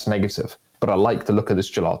bad. That's negative. But I like the look of this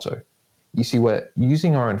gelato. You see, we're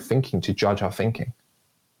using our own thinking to judge our thinking.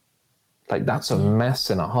 Like, that's a mess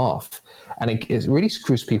and a half. And it really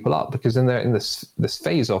screws people up, because then they're in this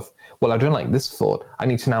phase of, well, I don't like this thought. I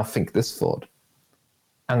need to now think this thought.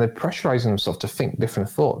 And they're pressurizing themselves to think different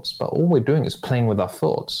thoughts. But all we're doing is playing with our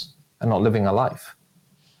thoughts and not living our life.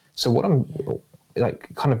 So what I'm like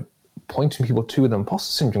kind of pointing people to with the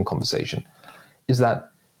imposter syndrome conversation is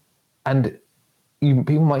that, and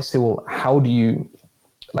people might say, well, how do you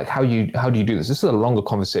do this? This is a longer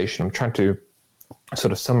conversation. I'm trying to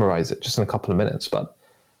sort of summarize it just in a couple of minutes, but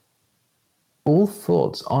all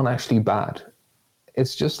thoughts aren't actually bad.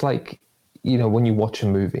 It's just like, you know, when you watch a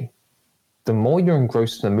movie, the more you're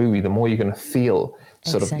engrossed in the movie, the more you're going to feel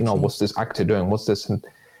sort of, you know, what's this actor doing? What's this?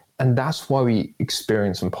 And that's why we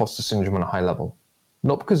experience imposter syndrome on a high level.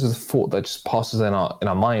 Not because of the thought that just passes in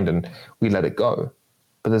our mind and we let it go,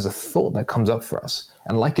 but there's a thought that comes up for us.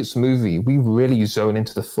 And like it's a movie, we really zone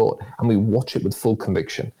into the thought and we watch it with full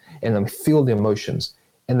conviction. And then we feel the emotions.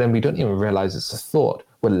 And then we don't even realize it's a thought.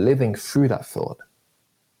 We're living through that thought.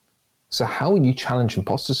 So how you challenge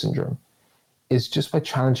imposter syndrome is just by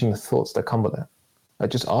challenging the thoughts that come with it.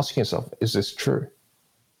 Like, just asking yourself, is this true?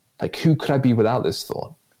 Like, who could I be without this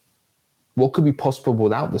thought? What could be possible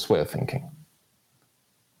without this way of thinking?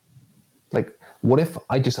 Like, what if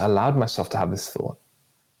I just allowed myself to have this thought?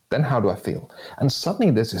 Then how do I feel? And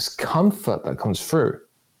suddenly there's this comfort that comes through.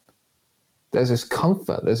 There's this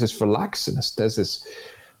comfort, there's this relaxedness, there's this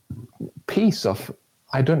peace of,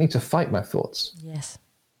 I don't need to fight my thoughts. Yes.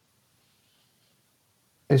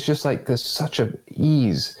 It's just like there's such an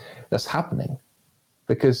ease that's happening,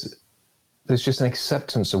 because there's just an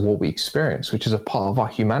acceptance of what we experience, which is a part of our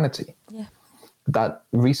humanity. Yeah. That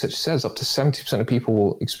research says up to 70% of people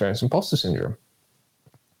will experience imposter syndrome.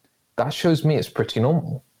 That shows me it's pretty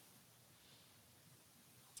normal.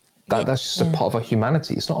 That's just a part of our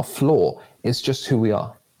humanity. It's not a flaw. It's just who we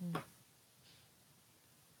are.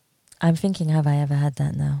 I'm thinking, have I ever had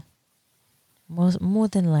that now? More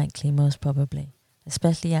than likely, most probably.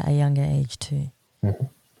 Especially at a younger age too. Mm-hmm.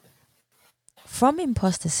 From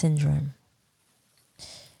imposter syndrome,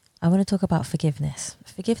 I want to talk about forgiveness.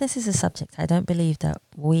 Forgiveness is a subject I don't believe that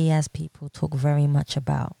we as people talk very much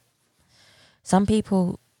about. Some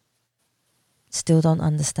people still don't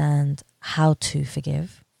understand how to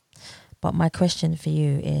forgive. But my question for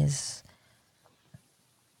you is,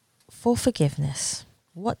 for forgiveness,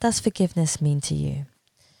 what does forgiveness mean to you?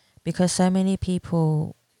 Because so many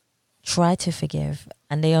people try to forgive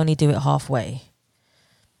and they only do it halfway.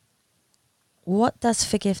 What does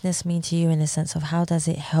forgiveness mean to you, in the sense of how does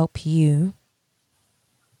it help you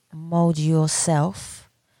mold yourself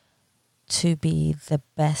to be the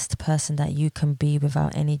best person that you can be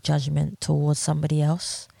without any judgment towards somebody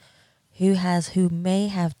else who may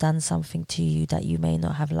have done something to you that you may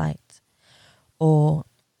not have liked, or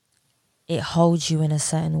it holds you in a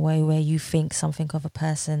certain way where you think something of a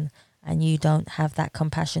person and you don't have that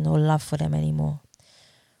compassion or love for them anymore?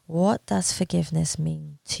 what does forgiveness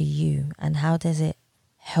mean to you, and how does it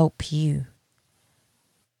help you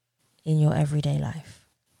in your everyday life?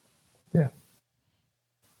 Yeah.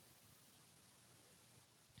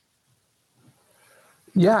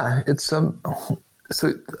 Yeah, it's so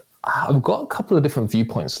I've got a couple of different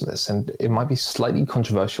viewpoints to this, and it might be slightly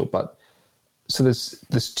controversial, but so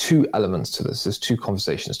there's two elements to this. There's two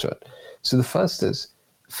conversations to it. So the first is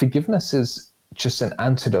forgiveness is just an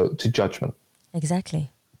antidote to judgment.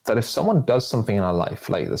 Exactly. That if someone does something in our life,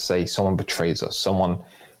 like let's say someone betrays us, someone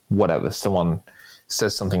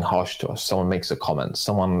says something harsh to us, someone makes a comment,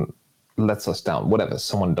 someone lets us down, whatever,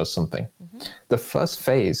 someone does something. The first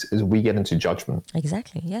phase is we get into judgment.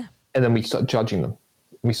 Exactly, yeah. And then we start judging them.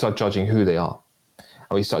 We start judging who they are.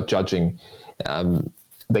 And we start judging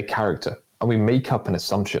their character. And we make up an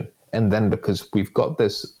assumption. And then because we've got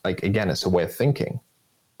this, like, again, it's a way of thinking.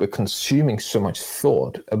 We're consuming so much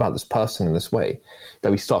thought about this person in this way that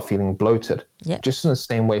we start feeling bloated. Yep. Just in the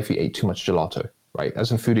same way if you ate too much gelato, right?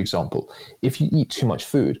 As in food example, if you eat too much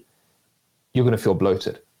food, you're going to feel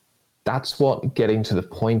bloated. That's what getting to the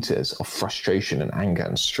point is of frustration and anger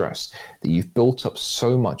and stress, that you've built up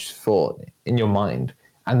so much thought in your mind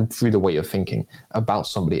and through the way you're thinking about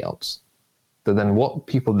somebody else. But then what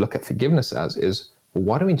people look at forgiveness as is, well,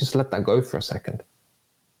 why don't we just let that go for a second?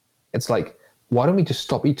 It's like, why don't we just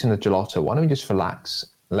stop eating the gelato? Why don't we just relax,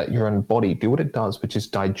 let your own body do what it does, which is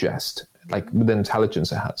digest, like with the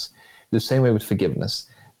intelligence it has. The same way with forgiveness,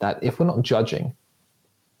 that if we're not judging,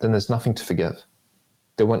 then there's nothing to forgive.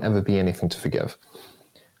 There won't ever be anything to forgive.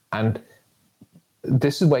 And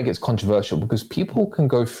this is where it gets controversial, because people can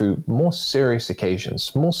go through more serious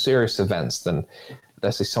occasions, more serious events than,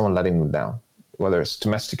 let's say, someone letting them down, whether it's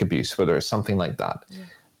domestic abuse, whether it's something like that. Yeah.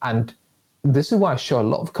 And this is why I show a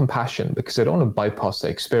lot of compassion, because I don't want to bypass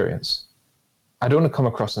their experience. I don't want to come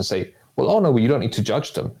across and say, well, you don't need to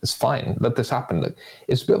judge them. It's fine. Let this happen. Look,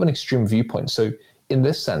 it's a bit of an extreme viewpoint. So in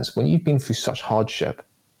this sense, when you've been through such hardship,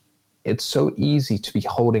 it's so easy to be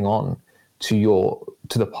holding on to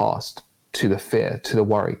the past, to the fear, to the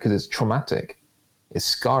worry, because it's traumatic. It's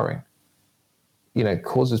scarring. It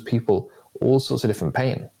causes people all sorts of different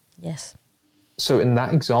pain. Yes. So in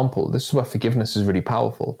that example, this is where forgiveness is really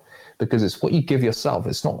powerful, because it's what you give yourself.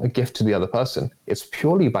 It's not a gift to the other person. It's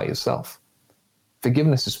purely about yourself.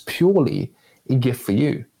 Forgiveness is purely a gift for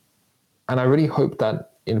you. And I really hope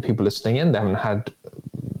that people listening in, they haven't had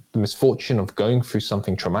the misfortune of going through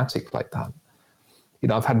something traumatic like that.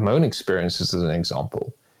 I've had my own experiences as an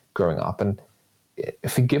example growing up, and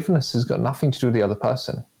forgiveness has got nothing to do with the other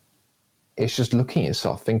person. It's just looking at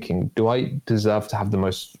yourself thinking, do I deserve to have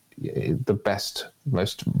the best,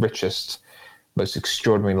 most richest, most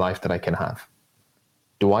extraordinary life that I can have?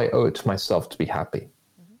 Do I owe it to myself to be happy?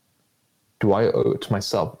 Mm-hmm. Do I owe it to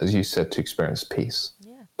myself, as you said, to experience peace,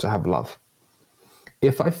 to have love?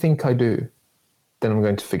 If I think I do, then I'm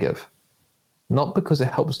going to forgive. Not because it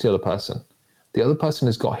helps the other person. The other person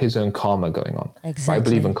has got his own karma going on. Exactly. I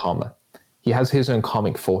believe in karma. He has his own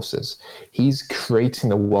karmic forces. He's creating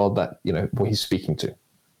the world that, what he's speaking to.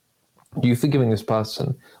 You forgiving this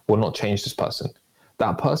person will not change this person.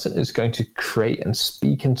 That person is going to create and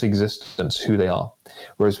speak into existence who they are.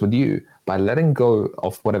 Whereas with you, by letting go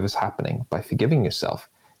of whatever's happening, by forgiving yourself,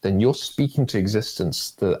 then you're speaking to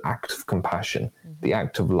existence the act of compassion, the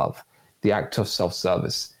act of love, the act of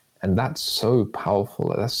self-service. And that's so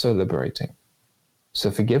powerful. That's so liberating. So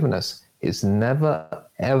forgiveness is never,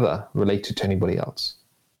 ever related to anybody else.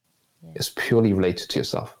 Yeah. It's purely related to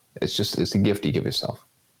yourself. It's a gift you give yourself.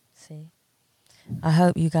 See, I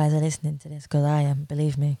hope you guys are listening to this, because I am,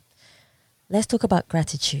 believe me. Let's talk about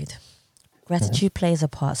gratitude. Gratitude plays a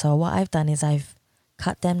part. So what I've done is I've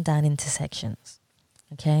cut them down into sections.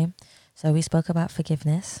 Okay? So we spoke about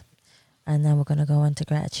forgiveness, and then we're going to go on to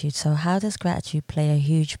gratitude. So how does gratitude play a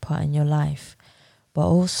huge part in your life? But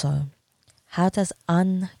also, how does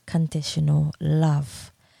unconditional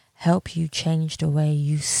love help you change the way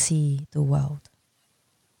you see the world?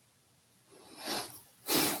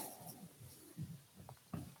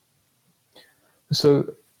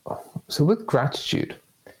 So with gratitude,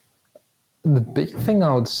 the big thing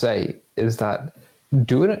I would say is that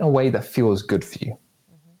do it in a way that feels good for you.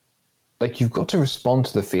 Mm-hmm. Like, you've got to respond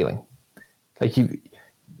to the feeling. Like,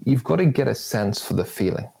 you've got to get a sense for the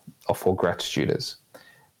feeling of what gratitude is.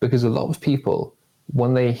 Because a lot of people,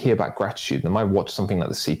 when they hear about gratitude, they might watch something like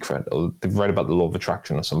The Secret, or they've read about the law of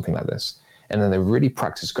attraction or something like this, and then they really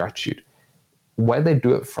practice gratitude. Where they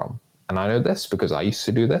do it from, and I know this because I used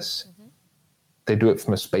to do this, they do it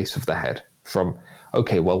from a space of the head, from,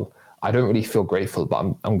 okay, well, I don't really feel grateful, but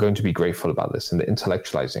I'm going to be grateful about this, and they're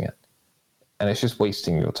intellectualizing it. And it's just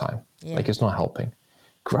wasting your time. Yeah. Like, it's not helping.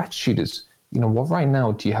 gratitude is, what right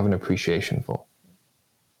now do you have an appreciation for?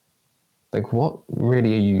 Like, what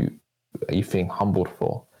really are you feeling humbled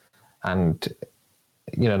for, and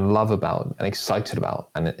love about, and excited about,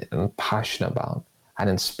 and passionate about, and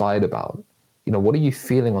inspired about? What are you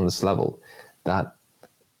feeling on this level that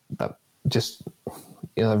just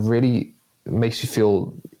really makes you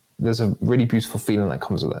feel? There's a really beautiful feeling that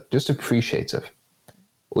comes with it. Just appreciative,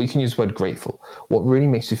 or you can use the word grateful. What really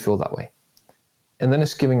makes you feel that way? And then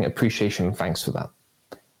it's giving appreciation and thanks for that.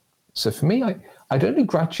 So for me, I don't do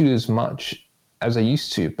gratitude as much as I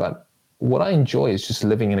used to, but what I enjoy is just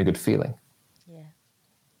living in a good feeling. Yeah.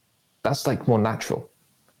 That's like more natural.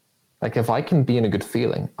 Like if I can be in a good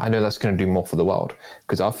feeling, I know that's going to do more for the world,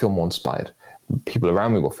 because I'll feel more inspired. People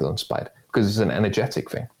around me will feel inspired, because it's an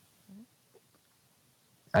energetic thing.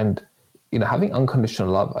 And, having unconditional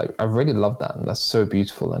love, I really love that. And that's so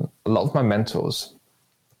beautiful. And a lot of my mentors,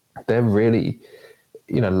 they're really,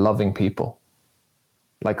 loving people.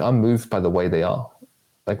 Like, I'm moved by the way they are.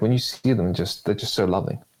 Like when you see them, they're just so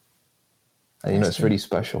loving. And, it's really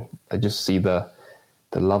special. I just see the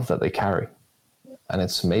love that they carry. And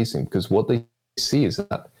it's amazing, because what they see is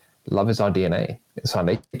that love is our DNA. It's our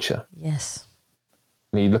nature. Yes.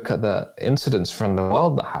 When you look at the incidents from the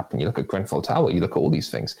world that happen, you look at Grenfell Tower, you look at all these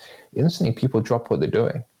things, instantly people drop what they're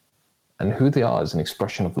doing. And who they are is an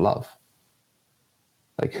expression of love.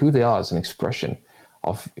 Like who they are is an expression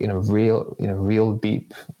of, real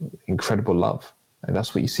deep, incredible love. And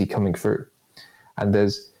that's what you see coming through. And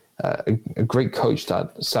there's a great coach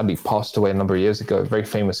that sadly passed away a number of years ago, a very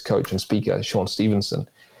famous coach and speaker, Sean Stevenson.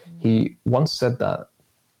 He once said that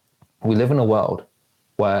we live in a world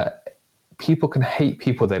where people can hate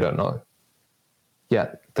people they don't know,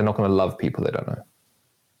 yet they're not going to love people they don't know.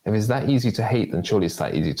 If it's that easy to hate, then surely it's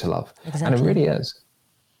that easy to love. Exactly. And it really is.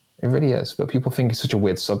 It really is. But people think it's such a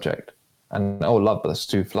weird subject. And, love, that's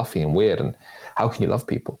too fluffy and weird. And how can you love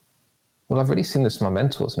people? Well, I've really seen this in my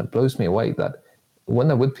mentors, and it blows me away that when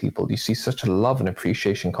they're with people, you see such a love and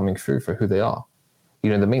appreciation coming through for who they are.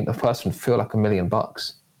 They make the person feel like $1 million.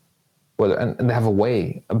 And they have a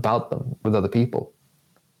way about them with other people.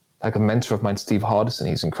 Like a mentor of mine, Steve Hardison,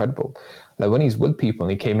 he's incredible. Like when he's with people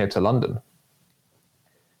and he came here to London,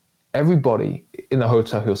 everybody in the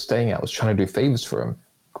hotel he was staying at was trying to do favors for him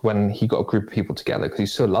when he got a group of people together, because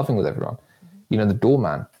he's so loving with everyone. Mm-hmm. The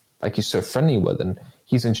doorman, like he's so friendly with, and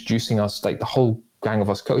he's introducing us, like the whole gang of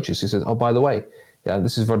us coaches. He says, oh, by the way,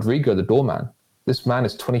 this is Rodrigo, the doorman. This man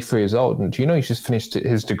is 23 years old. And do you know he's just finished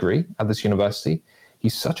his degree at this university?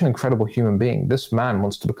 He's such an incredible human being. This man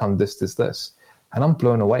wants to become this. And I'm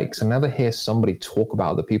blown away, because I never hear somebody talk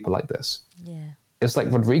about other people like this. Yeah. It's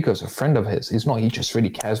like Rodrigo's a friend of his. He just really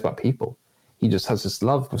cares about people. He just has this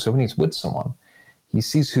love. So when he's with someone, he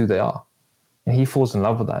sees who they are and he falls in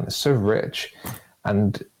love with that. And it's so rich.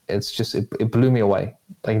 And it's just, it blew me away.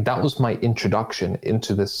 Like that was my introduction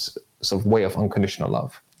into this sort of way of unconditional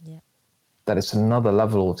love. Yeah. That it's another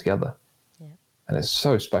level altogether. Yeah. And it's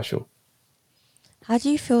so special. How do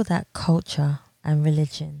you feel that culture and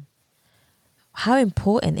religion, how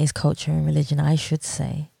important is culture and religion, I should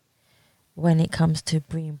say, when it comes to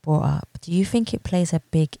being brought up? Do you think it plays a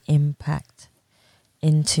big impact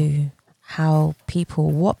into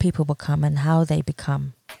what people become and how they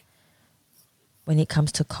become when it comes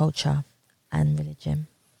to culture and religion?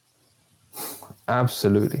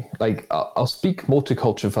 Absolutely. Like I'll speak more to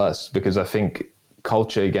culture first, because I think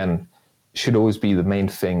culture, again, should always be the main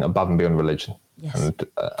thing above and beyond religion. Yes. And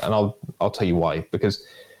I'll tell you why. Because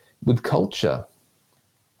with culture,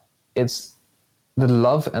 it's the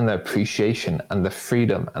love and the appreciation and the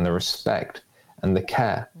freedom and the respect and the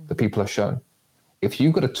care that people are shown. If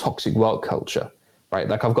you've got a toxic work culture, right?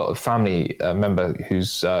 Like I've got a family member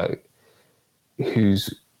who's in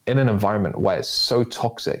an environment where it's so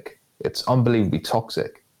toxic, it's unbelievably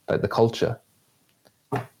toxic, like the culture.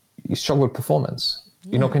 You struggle with performance.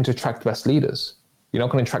 Yeah. You're not going to attract the best leaders. You're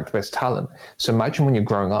not going to attract the best talent. So imagine when you're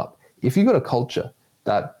growing up, if you've got a culture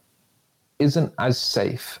that isn't as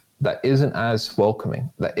safe, that isn't as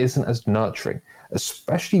welcoming, that isn't as nurturing,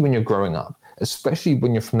 especially when you're growing up, especially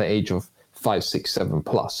when you're from the age of 5, 6, 7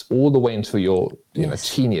 plus, all the way into your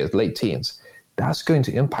teen years, late teens, that's going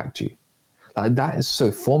to impact you. Like that is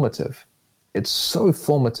so formative. It's so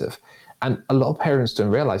formative. And a lot of parents don't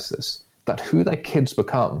realize this, that who their kids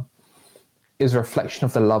become is a reflection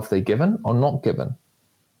of the love they're given or not given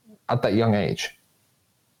at that young age.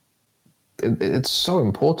 It's so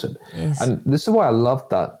important. Yes. And this is why I love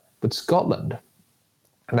that with Scotland.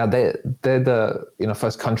 Now they're the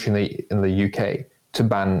first country in the UK to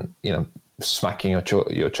ban smacking your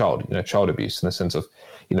child, child abuse, in the sense of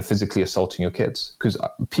physically assaulting your kids, because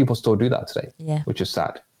people still do that today, Yeah. which is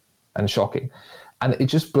sad and shocking. And it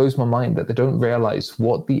just blows my mind that they don't realize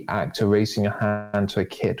what the act of raising a hand to a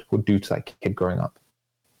kid would do to that kid growing up.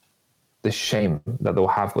 The shame that they'll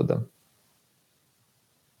have with them,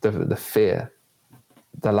 the fear,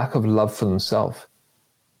 the lack of love for themselves.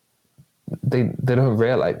 They don't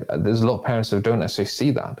realize. There's a lot of parents that don't necessarily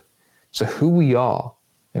see that. So who we are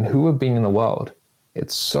and who we're being in the world,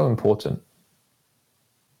 it's so important.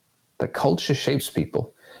 The culture shapes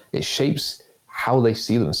people. It shapes how they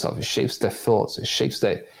see themselves. It shapes their thoughts. It shapes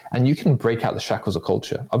and you can break out the shackles of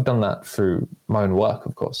culture. I've done that through my own work,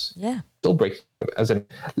 of course. Yeah. Still break, as in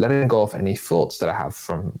letting go of any thoughts that I have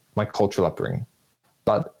from my cultural upbringing.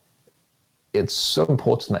 But it's so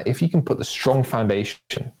important that if you can put the strong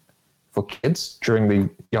foundation for kids during the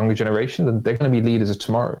younger generation, then they're going to be leaders of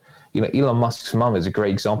tomorrow. Elon Musk's mum is a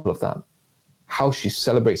great example of that. How she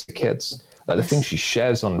celebrates the kids, like the things she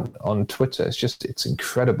shares on Twitter, it's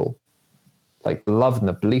incredible. Like the love and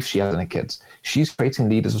the belief she has in her kids. She's creating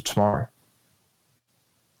leaders of tomorrow.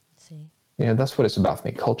 See. That's what it's about for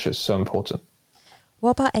me. Culture is so important.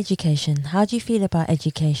 What about education? How do you feel about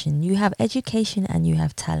education? You have education and you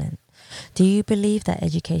have talent. Do you believe that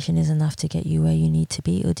education is enough to get you where you need to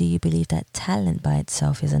be? Or do you believe that talent by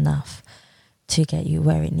itself is enough to get you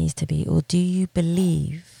where it needs to be? Or do you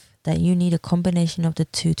believe that you need a combination of the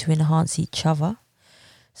two to enhance each other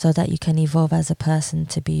so that you can evolve as a person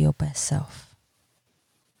to be your best self?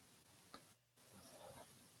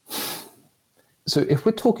 So if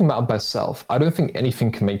we're talking about best self, I don't think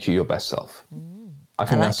anything can make you your best self. I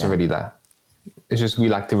think that's already there. It's just we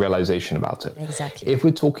lack the realization about it. Exactly. If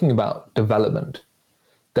we're talking about development,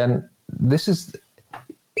 then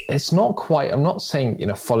it's not quite, I'm not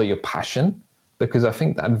saying, follow your passion, because I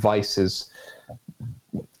think the advice is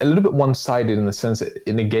a little bit one-sided in the sense that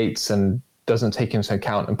it negates and doesn't take into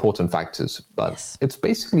account important factors. But Yes.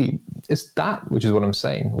 it's that, which is what I'm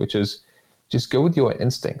saying, which is just go with your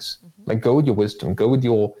instincts, like go with your wisdom, go with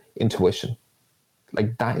your intuition.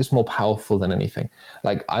 Like that is more powerful than anything.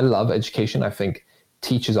 Like I love education. I think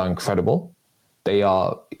teachers are incredible. They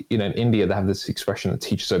are, in India, they have this expression that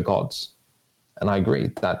teachers are gods. And I agree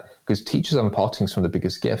that because teachers are imparting some of the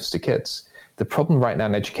biggest gifts to kids. The problem right now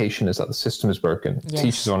in education is that the system is broken. Yes.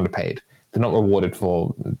 Teachers are underpaid. They're not rewarded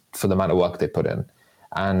for the amount of work they put in.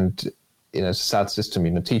 And, it's a sad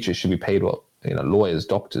system. Teachers should be paid what, lawyers,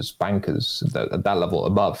 doctors, bankers, at that level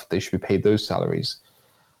above, they should be paid those salaries.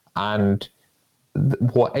 And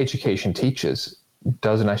what education teaches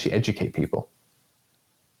doesn't actually educate people.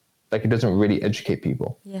 Like it doesn't really educate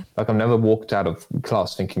people. Yeah. Like I've never walked out of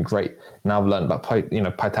class thinking, great, now I've learned about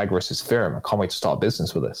Pythagoras' theorem. I can't wait to start a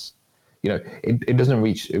business with this. It doesn't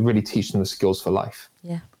really teach them the skills for life.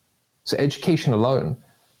 Yeah. So education alone,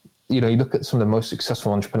 you look at some of the most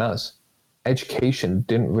successful entrepreneurs, education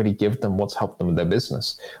didn't really give them what's helped them with their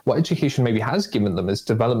business. What education maybe has given them is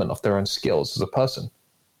development of their own skills as a person,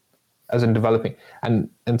 as in developing and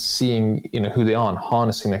seeing, who they are and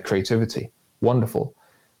harnessing their creativity. Wonderful.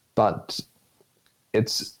 But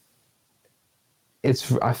it's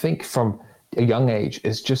I think from a young age,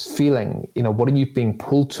 it's just feeling, what are you being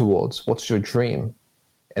pulled towards? What's your dream?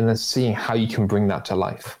 And then seeing how you can bring that to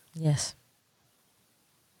life. Yes.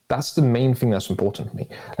 That's the main thing that's important to me.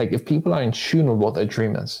 Like if people are in tune with what their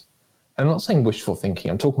dream is, and I'm not saying wishful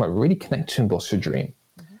thinking, I'm talking about really connecting with what's your dream.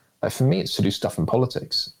 Like for me, it's to do stuff in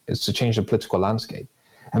politics. It's to change the political landscape.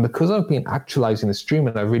 And because I've been actualizing this dream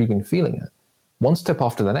and I've really been feeling it, one step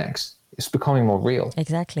after the next, it's becoming more real.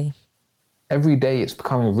 Exactly. Every day it's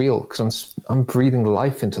becoming real because I'm breathing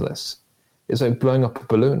life into this. It's like blowing up a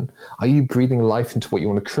balloon. Are you breathing life into what you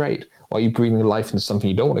want to create? Or are you breathing life into something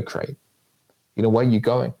you don't want to create? Where are you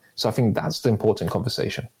going? So I think that's the important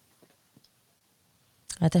conversation.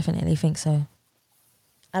 I definitely think so.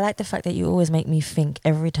 I like the fact that you always make me think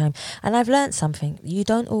every time. And I've learned something. You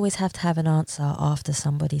don't always have to have an answer after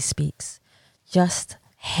somebody speaks. Just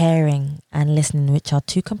hearing and listening, which are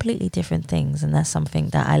two completely different things. And that's something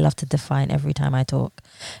that I love to define every time I talk.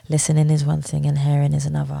 Listening is one thing and hearing is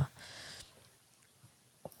another.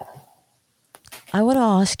 I want to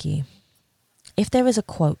ask you, if there is a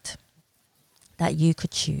quote that you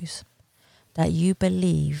could choose, that you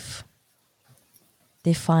believe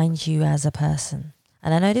defines you as a person.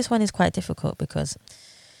 And I know this one is quite difficult because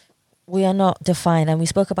we are not defined, and we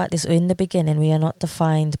spoke about this in the beginning, we are not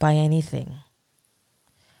defined by anything.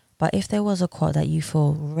 But if there was a quote that you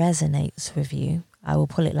feel resonates with you, I will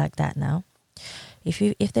pull it like that now.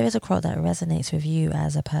 If there is a quote that resonates with you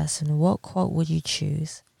as a person, what quote would you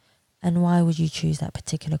choose? And why would you choose that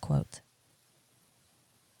particular quote?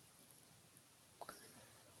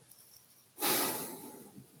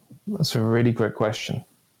 That's a really great question.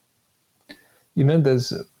 You know,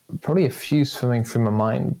 there's probably a few swimming through my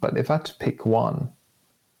mind, but if I had to pick one,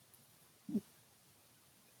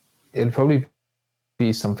 it'd probably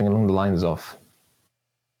be something along the lines of,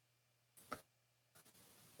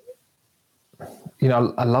 you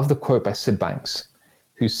know, I love the quote by Sid Banks,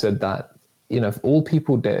 who said that, you know, if all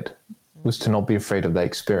people did was to not be afraid of their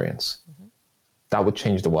experience, that would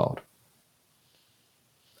change the world.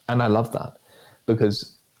 And I love that,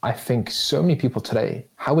 because I think so many people today,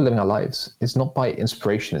 how we're living our lives is not by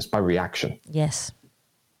inspiration, it's by reaction. Yes.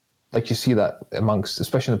 Like you see that amongst,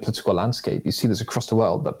 especially in the political landscape, you see this across the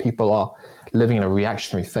world, that people are living in a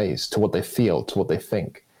reactionary phase to what they feel, to what they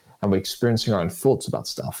think. And we're experiencing our own thoughts about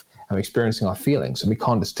stuff, and we're experiencing our feelings, and we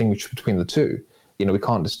can't distinguish between the two. You know, we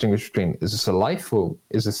can't distinguish between, is this a life or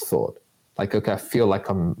is this thought? Like, okay, I feel like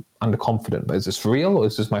I'm underconfident, but is this real or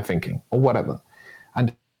is this my thinking or whatever?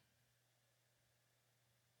 And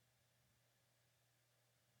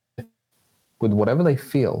with whatever they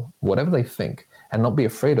feel, whatever they think, and not be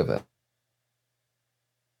afraid of it,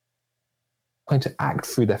 they're going to act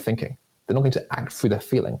through their thinking. They're not going to act through their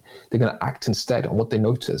feeling. They're going to act instead on what they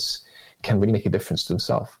notice can really make a difference to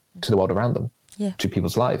themselves, to the world around them, to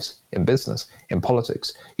people's lives, in business, in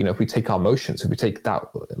politics. You know, if we take our emotions, if we take that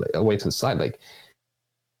away to the side, like,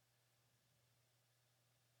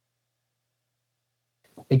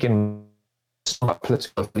 again, it's not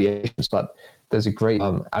political affiliations, but there's a great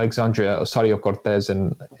Alexandria Ocasio-Cortez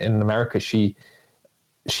in America. She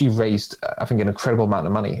raised, I think, an incredible amount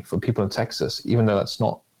of money for people in Texas, even though that's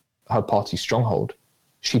not her party's stronghold.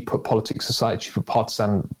 She put politics aside. She put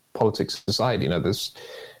partisan politics aside. You know, there's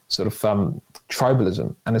sort of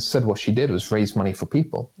tribalism. And instead what she did was raise money for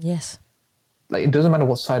people. Yes. Like, it doesn't matter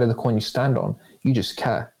what side of the coin you stand on. You just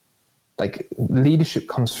care. Like, leadership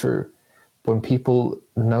comes through when people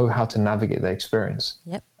know how to navigate their experience.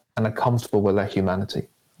 Yep. And are comfortable with their humanity.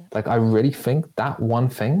 Yep. Like, I really think that one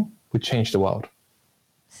thing would change the world.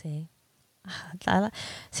 See, I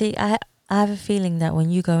have a feeling that when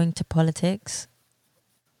you go into politics,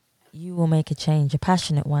 you will make a change, a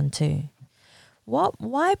passionate one too.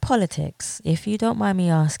 Why politics? If you don't mind me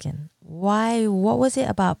asking, what was it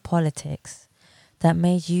about politics that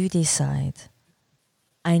made you decide,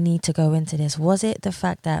 I need to go into this? Was it the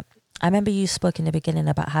fact that, I remember you spoke in the beginning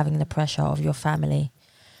about having the pressure of your family,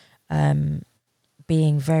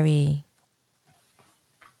 being very,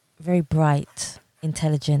 very bright,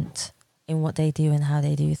 intelligent in what they do and how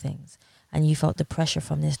they do things, and you felt the pressure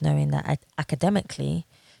from this, knowing that academically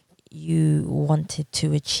you wanted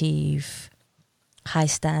to achieve high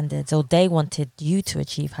standards, or they wanted you to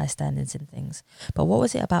achieve high standards in things. But what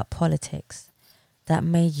was it about politics that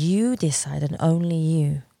made you decide, and only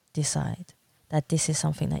you decide, that this is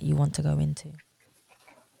something that you want to go into?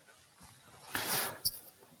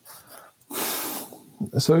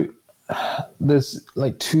 So there's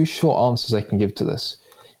like two short answers I can give to this.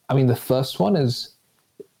 I mean, the first one is,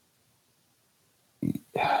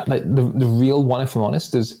 like, the real one, if I'm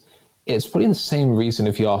honest, is it's probably the same reason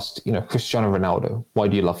if you asked, you know, Cristiano Ronaldo, why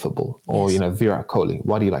do you love football? Or, yes, you know, Virat Kohli,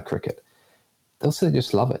 why do you like cricket? They'll say they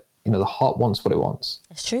just love it. You know, the heart wants what it wants.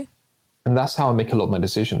 That's true. And that's how I make a lot of my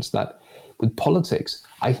decisions. That with politics,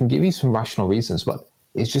 I can give you some rational reasons, but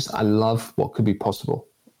it's just, I love what could be possible.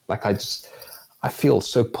 Like, I feel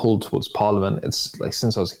so pulled towards Parliament. It's like,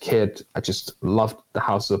 since I was a kid, I just loved the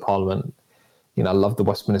Houses of Parliament. You know, I loved the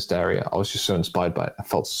Westminster area. I was just so inspired by it. I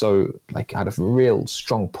felt so, like, I had a real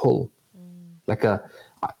strong pull, like a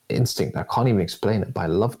instinct. I can't even explain it, but I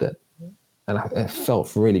loved it. And it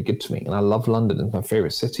felt really good to me. And I love London. It's my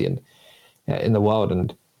favorite city and in the world.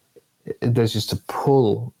 And there's just a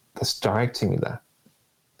pull that's directing me there.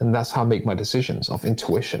 And that's how I make my decisions, of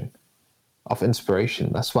intuition, of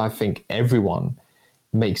inspiration. That's why I think everyone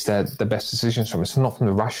makes their best decisions from. It's not from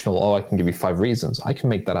the rational, oh, I can give you 5 reasons. I can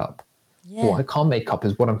make that up. Yeah. What I can't make up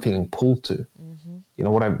is what I'm feeling pulled to. Mm-hmm. You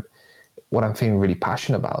know, what I'm feeling really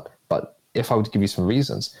passionate about. But if I were to give you some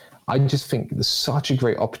reasons, I just think there's such a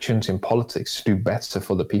great opportunity in politics to do better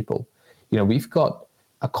for the people. You know, we've got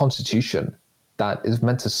a constitution that is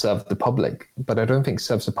meant to serve the public, but I don't think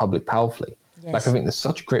serves the public powerfully. Yes. Like, I think there's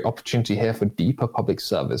such a great opportunity here for deeper public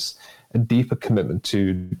service, a deeper commitment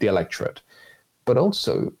to the electorate. But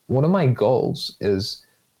also, one of my goals is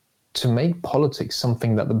to make politics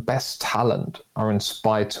something that the best talent are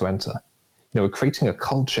inspired to enter. You know, we're creating a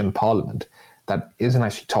culture in Parliament that isn't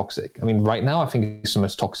actually toxic. I mean, right now, I think it's the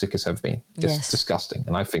most toxic it's ever been. It's disgusting.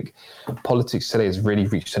 And I think politics today has really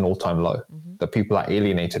reached an all-time low, that people are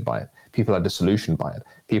alienated by it. People are disillusioned by it.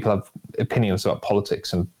 People have opinions about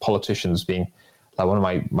politics, and politicians being, like one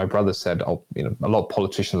of my brothers said, oh, you know, a lot of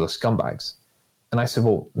politicians are scumbags. And I said,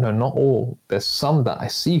 well, no, not all. There's some that I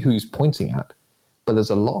see who he's pointing at, but there's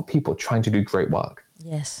a lot of people trying to do great work.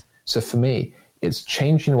 Yes. So for me, it's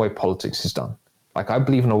changing the way politics is done. Like, I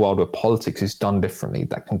believe in a world where politics is done differently,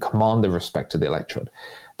 that can command the respect of the electorate,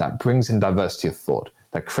 that brings in diversity of thought,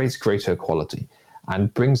 that creates greater equality,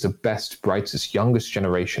 and brings the best, brightest, youngest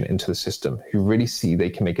generation into the system who really see they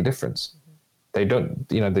can make a difference. They don't,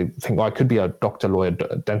 they think, well, I could be a doctor, lawyer,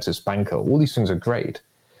 dentist, banker. All these things are great,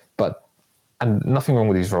 and nothing wrong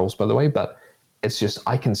with these roles, by the way, but it's just,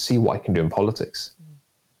 I can see what I can do in politics.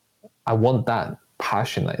 I want that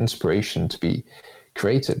passion, that inspiration to be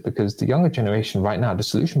created, because the younger generation right now are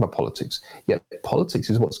disillusioned by politics, yet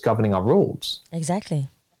politics is what's governing our rules. Exactly.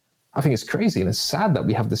 I think it's crazy, and it's sad that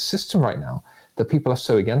we have this system right now that people are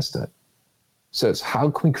so against it. So it's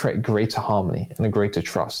how can we create greater harmony and a greater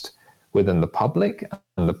trust within the public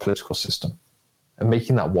and the political system, and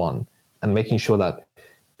making that one, and making sure that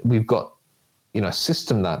we've got a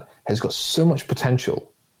system that has got so much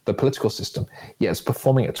potential, the political system, yet it's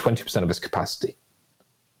performing at 20% of its capacity.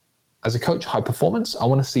 As a coach, high performance, I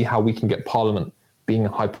want to see how we can get Parliament being a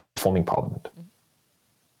high-performing Parliament,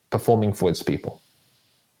 performing for its people.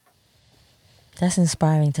 That's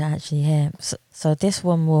inspiring to actually hear. So this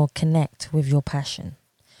one will connect with your passion.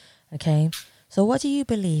 Okay. So what do you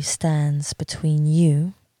believe stands between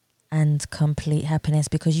you and complete happiness?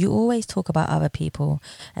 Because you always talk about other people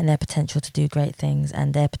and their potential to do great things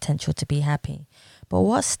and their potential to be happy. But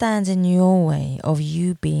what stands in your way of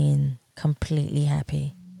you being completely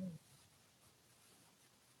happy?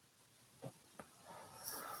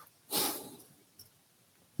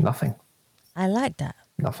 Nothing. I like that.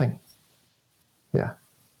 Nothing. Yeah.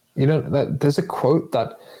 There's a quote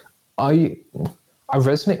that I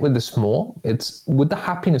resonate with this more. It's with the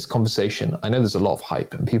happiness conversation. I know there's a lot of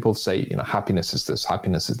hype, and people say, happiness is this,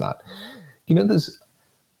 happiness is that.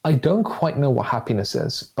 I don't quite know what happiness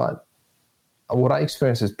is, but what I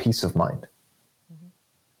experience is peace of mind. Mm-hmm.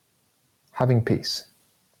 Having peace.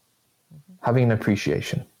 Mm-hmm. Having an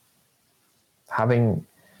appreciation. Having,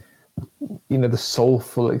 the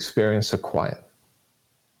soulful experience of quiet.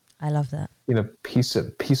 I love that. Peace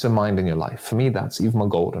of mind in your life. For me, that's even more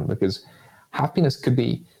golden, because happiness could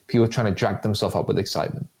be people trying to drag themselves up with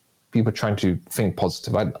excitement, people trying to think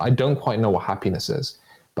positive. I don't quite know what happiness is,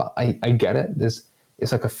 but I get it.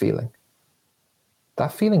 It's like a feeling.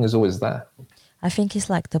 That feeling is always there. I think it's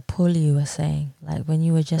like the pull you were saying, like when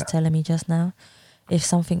you were just telling me just now, if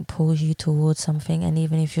something pulls you towards something, and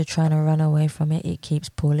even if you're trying to run away from it, it keeps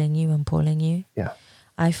pulling you and pulling you. Yeah.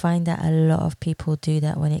 I find that a lot of people do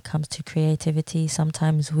that when it comes to creativity.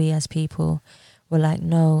 Sometimes we as people, we're like,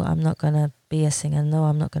 no, I'm not going to be a singer. No,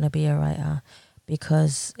 I'm not going to be a writer,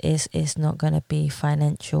 because it's not going to be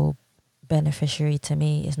financial beneficiary to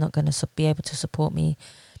me. It's not going to be able to support me.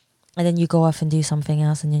 And then you go off and do something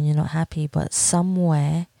else, and then you're not happy. But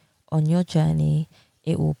somewhere on your journey,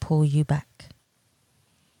 it will pull you back.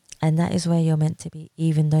 And that is where you're meant to be,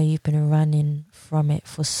 even though you've been running from it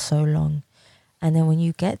for so long. And then when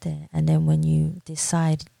you get there, and then when you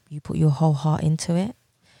decide you put your whole heart into it,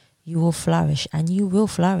 you will flourish, and you will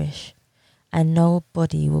flourish. And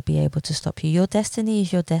nobody will be able to stop you. Your destiny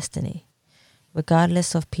is your destiny,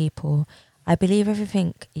 regardless of people. I believe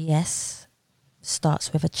everything, yes,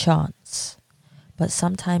 starts with a chance. But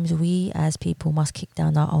sometimes we as people must kick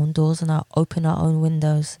down our own doors and open our own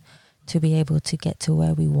windows to be able to get to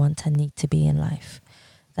where we want and need to be in life.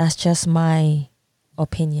 That's just my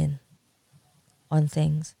opinion on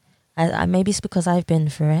things. Maybe it's because I've been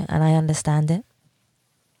through it and I understand it.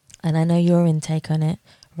 And I know your intake on it,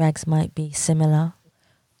 Rags, might be similar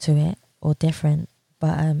to it or different.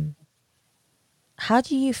 But how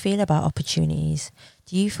do you feel about opportunities?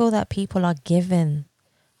 Do you feel that people are given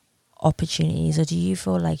opportunities, or do you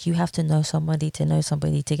feel like you have to know somebody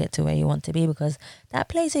to get to where you want to be? Because that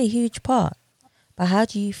plays a huge part. But how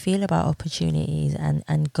do you feel about opportunities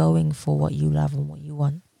and going for what you love and what you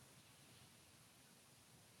want?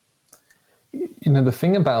 The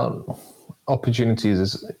thing about opportunities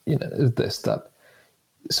is this, that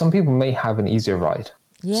some people may have an easier ride.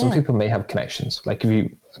 Yeah. Some people may have connections. Like a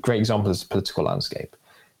great example is the political landscape,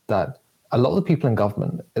 that a lot of the people in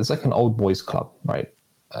government, it's like an old boys club, right?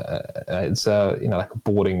 It's like a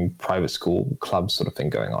boarding private school club sort of thing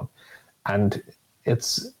going on, and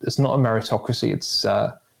it's not a meritocracy. It's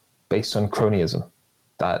based on cronyism,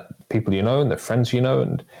 that people and their friends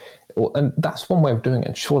and that's one way of doing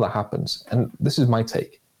it. Sure, that happens, and this is my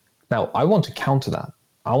take. Now, I want to counter that.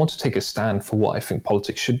 I want to take a stand for what I think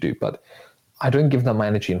politics should do, but I don't give them my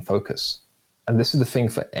energy and focus. And this is the thing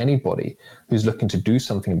for anybody who's looking to do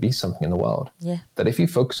something and be something in the world. Yeah. That if you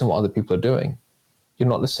focus on what other people are doing, you're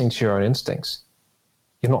not listening to your own instincts.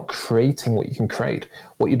 you're not creating what you can create.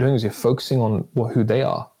 What you're doing is you're focusing on who they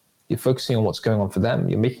are. You're focusing on what's going on for them.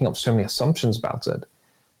 You're making up so many assumptions about it.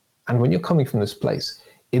 And when you're coming from this place,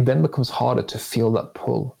 it then becomes harder to feel that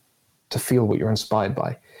pull, to feel what you're inspired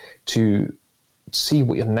by, to see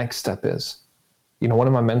what your next step is. You know, one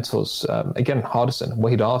of my mentors, again, Hardison,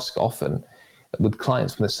 what he'd ask often with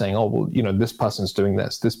clients when they're saying, oh, well, you know, this person's doing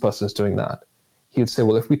this person's doing that. He would say,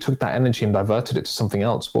 well, if we took that energy and diverted it to something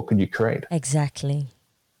else, what could you create? Exactly.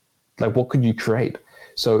 Like, what could you create?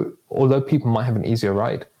 So although people might have an easier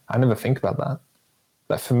ride, I never think about that.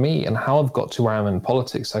 Like for me and how I've got to where I am in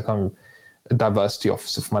politics, like I'm a diversity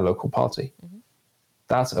officer for my local party. Mm-hmm.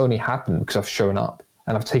 That's only happened because I've shown up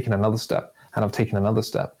and I've taken another step and I've taken another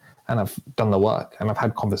step and I've done the work and I've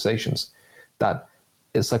had conversations. That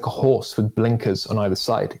it's like a horse with blinkers on either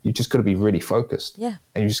side. You just got to be really focused. Yeah.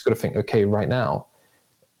 And you just got to think, okay, right now,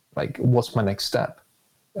 like what's my next step?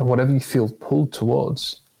 And whatever you feel pulled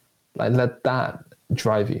towards, like let that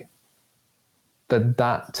drive you. Let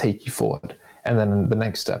that take you forward. And then the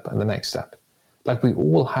next step and the next step. Like we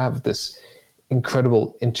all have this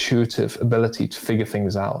incredible intuitive ability to figure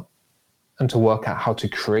things out and to work out how to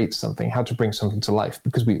create something, how to bring something to life,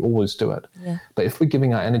 because we always do it. Yeah. But if we're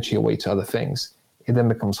giving our energy away to other things, it then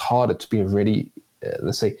becomes harder to be a really,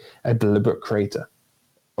 let's say, a deliberate creator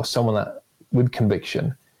or someone that with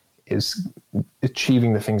conviction is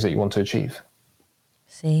achieving the things that you want to achieve.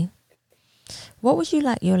 See? What would you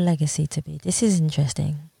like your legacy to be? This is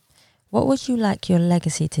interesting. What would you like your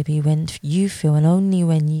legacy to be when you feel, and only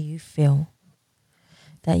when you feel,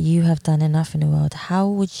 that you have done enough in the world? How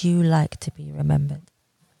would you like to be remembered?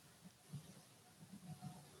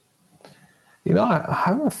 You know, I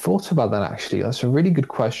haven't thought about that actually. That's a really good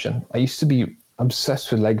question. I used to be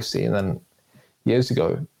obsessed with legacy, and then years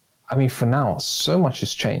ago, I mean, for now, so much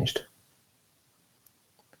has changed.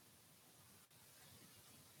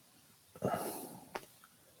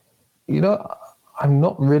 You know, I'm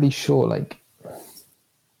not really sure, like,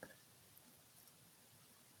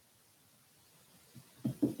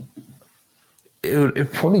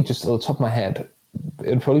 it probably just at the top of my head,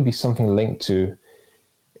 it'd probably be something linked to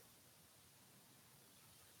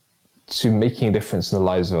making a difference in the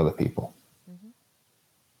lives of other people. Mm-hmm.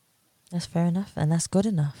 That's fair enough, and that's good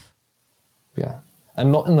enough. Yeah,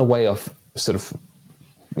 and not in the way of sort of,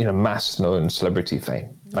 you know, mass known celebrity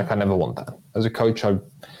fame. Like I never want that. As a coach, I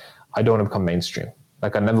don't want to become mainstream.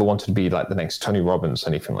 Like I never wanted to be like the next Tony Robbins,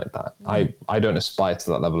 anything like that. Mm. I don't aspire to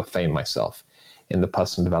that level of fame myself in the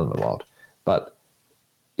personal development world. But,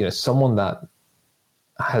 you know, someone that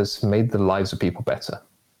has made the lives of people better,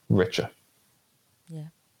 richer. Yeah.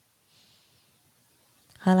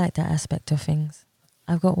 I like that aspect of things.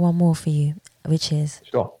 I've got one more for you, which is,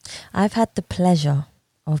 sure. I've had the pleasure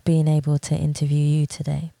of being able to interview you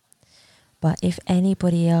today. But if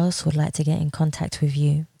anybody else would like to get in contact with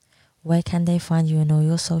you, where can they find you on all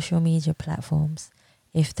your social media platforms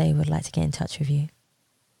if they would like to get in touch with you?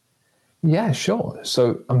 Yeah, sure.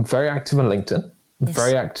 So I'm very active on LinkedIn. I'm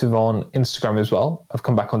very active on Instagram as well. I've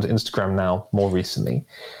come back onto Instagram now more recently.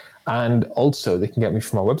 And also they can get me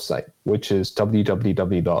from my website, which is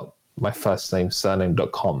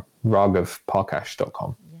www.myfirstnamesurname.com,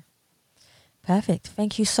 raghavparkash.com. Yeah. Perfect.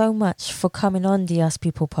 Thank you so much for coming on the Us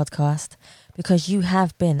People podcast, because you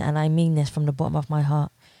have been, and I mean this from the bottom of my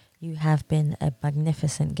heart, you have been a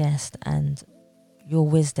magnificent guest, and your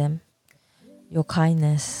wisdom, your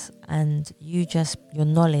kindness, and your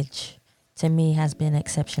knowledge to me has been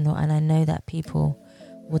exceptional. And I know that people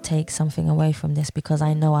will take something away from this, because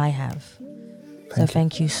I know I have.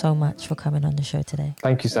 Thank you so much for coming on the show today.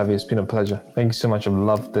 Thank you, Savvy. It's been a pleasure. Thank you so much. I've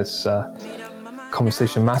loved this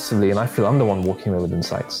conversation massively, and I feel I'm the one walking away with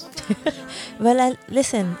insights. Well,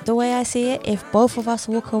 listen, the way I see it, if both of us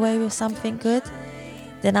walk away with something good,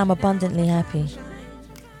 then I'm abundantly happy.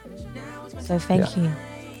 So thank you.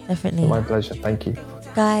 Definitely. My pleasure. Thank you.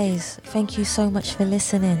 Guys, thank you so much for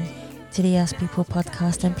listening to the Us People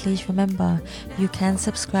podcast. And please remember, you can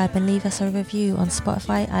subscribe and leave us a review on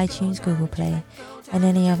Spotify, iTunes, Google Play, and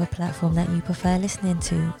any other platform that you prefer listening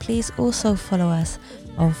to. Please also follow us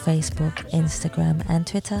on Facebook, Instagram, and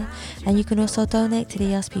Twitter. And you can also donate to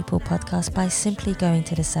the Us People podcast by simply going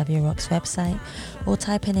to the Savvy Rocks website or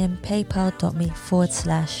typing in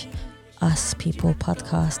paypal.me/Us People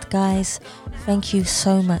podcast. Guys, thank you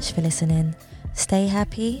so much for listening. Stay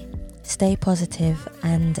happy, stay positive,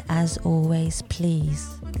 and as always,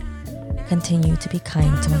 please continue to be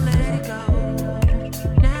kind to one another.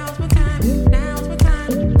 Now's my time, now's my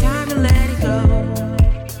time, time to let it go.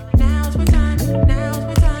 Now's my time, now's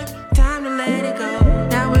my time, time to let it go.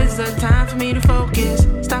 Now is the time for me to focus.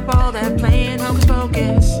 Stop all that playing hocus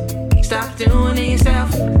pocus. Stop doing it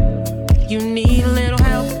yourself.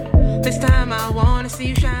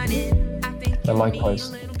 And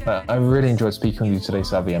likewise, I really enjoyed speaking with you today,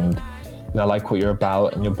 Savvy, and I like what you're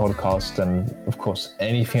about and your podcast, and of course,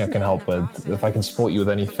 anything I can help with. If I can support you with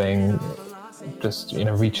anything, just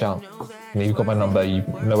reach out. You've got my number. You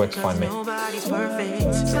know where to find me. Nobody's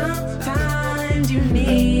perfect. Sometimes you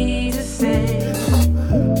need to say,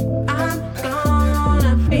 I'm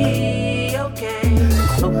gonna be okay.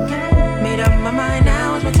 Made up my mind.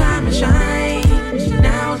 Now is my time to shine.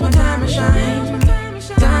 Now is my time to shine.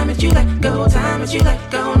 Time that you let go. Time that you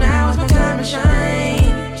let go. Now is my time to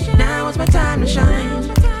shine. Now is my time to shine.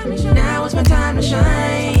 Now is my time to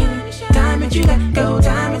shine. Time that you let go.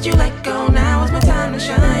 Time that you let go. Now is my time to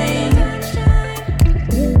shine.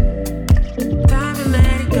 Time to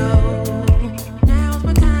let it go. Now is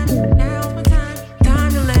my time. Now is my time.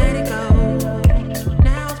 Time to let it go.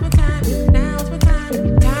 Now is my time. Now is my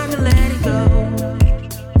time. Time to let it go.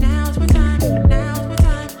 Now is my time. Now is my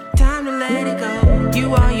time. Time to let it go.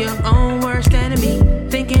 You are your own worst enemy.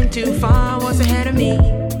 Thinking too far, what's ahead of me?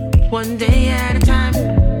 One day at a time.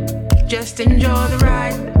 Just enjoy the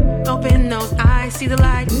ride. Open those eyes, see the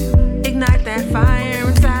light. Ignite that fire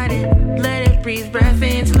inside it. Let it breathe breath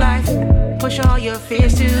into life. Push all your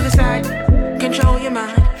fears to the side. Control your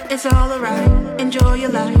mind, it's all alright. Enjoy your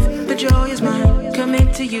life, the joy is mine.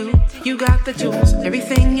 Commit to you, you got the tools.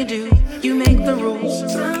 Everything you do, you make the rules.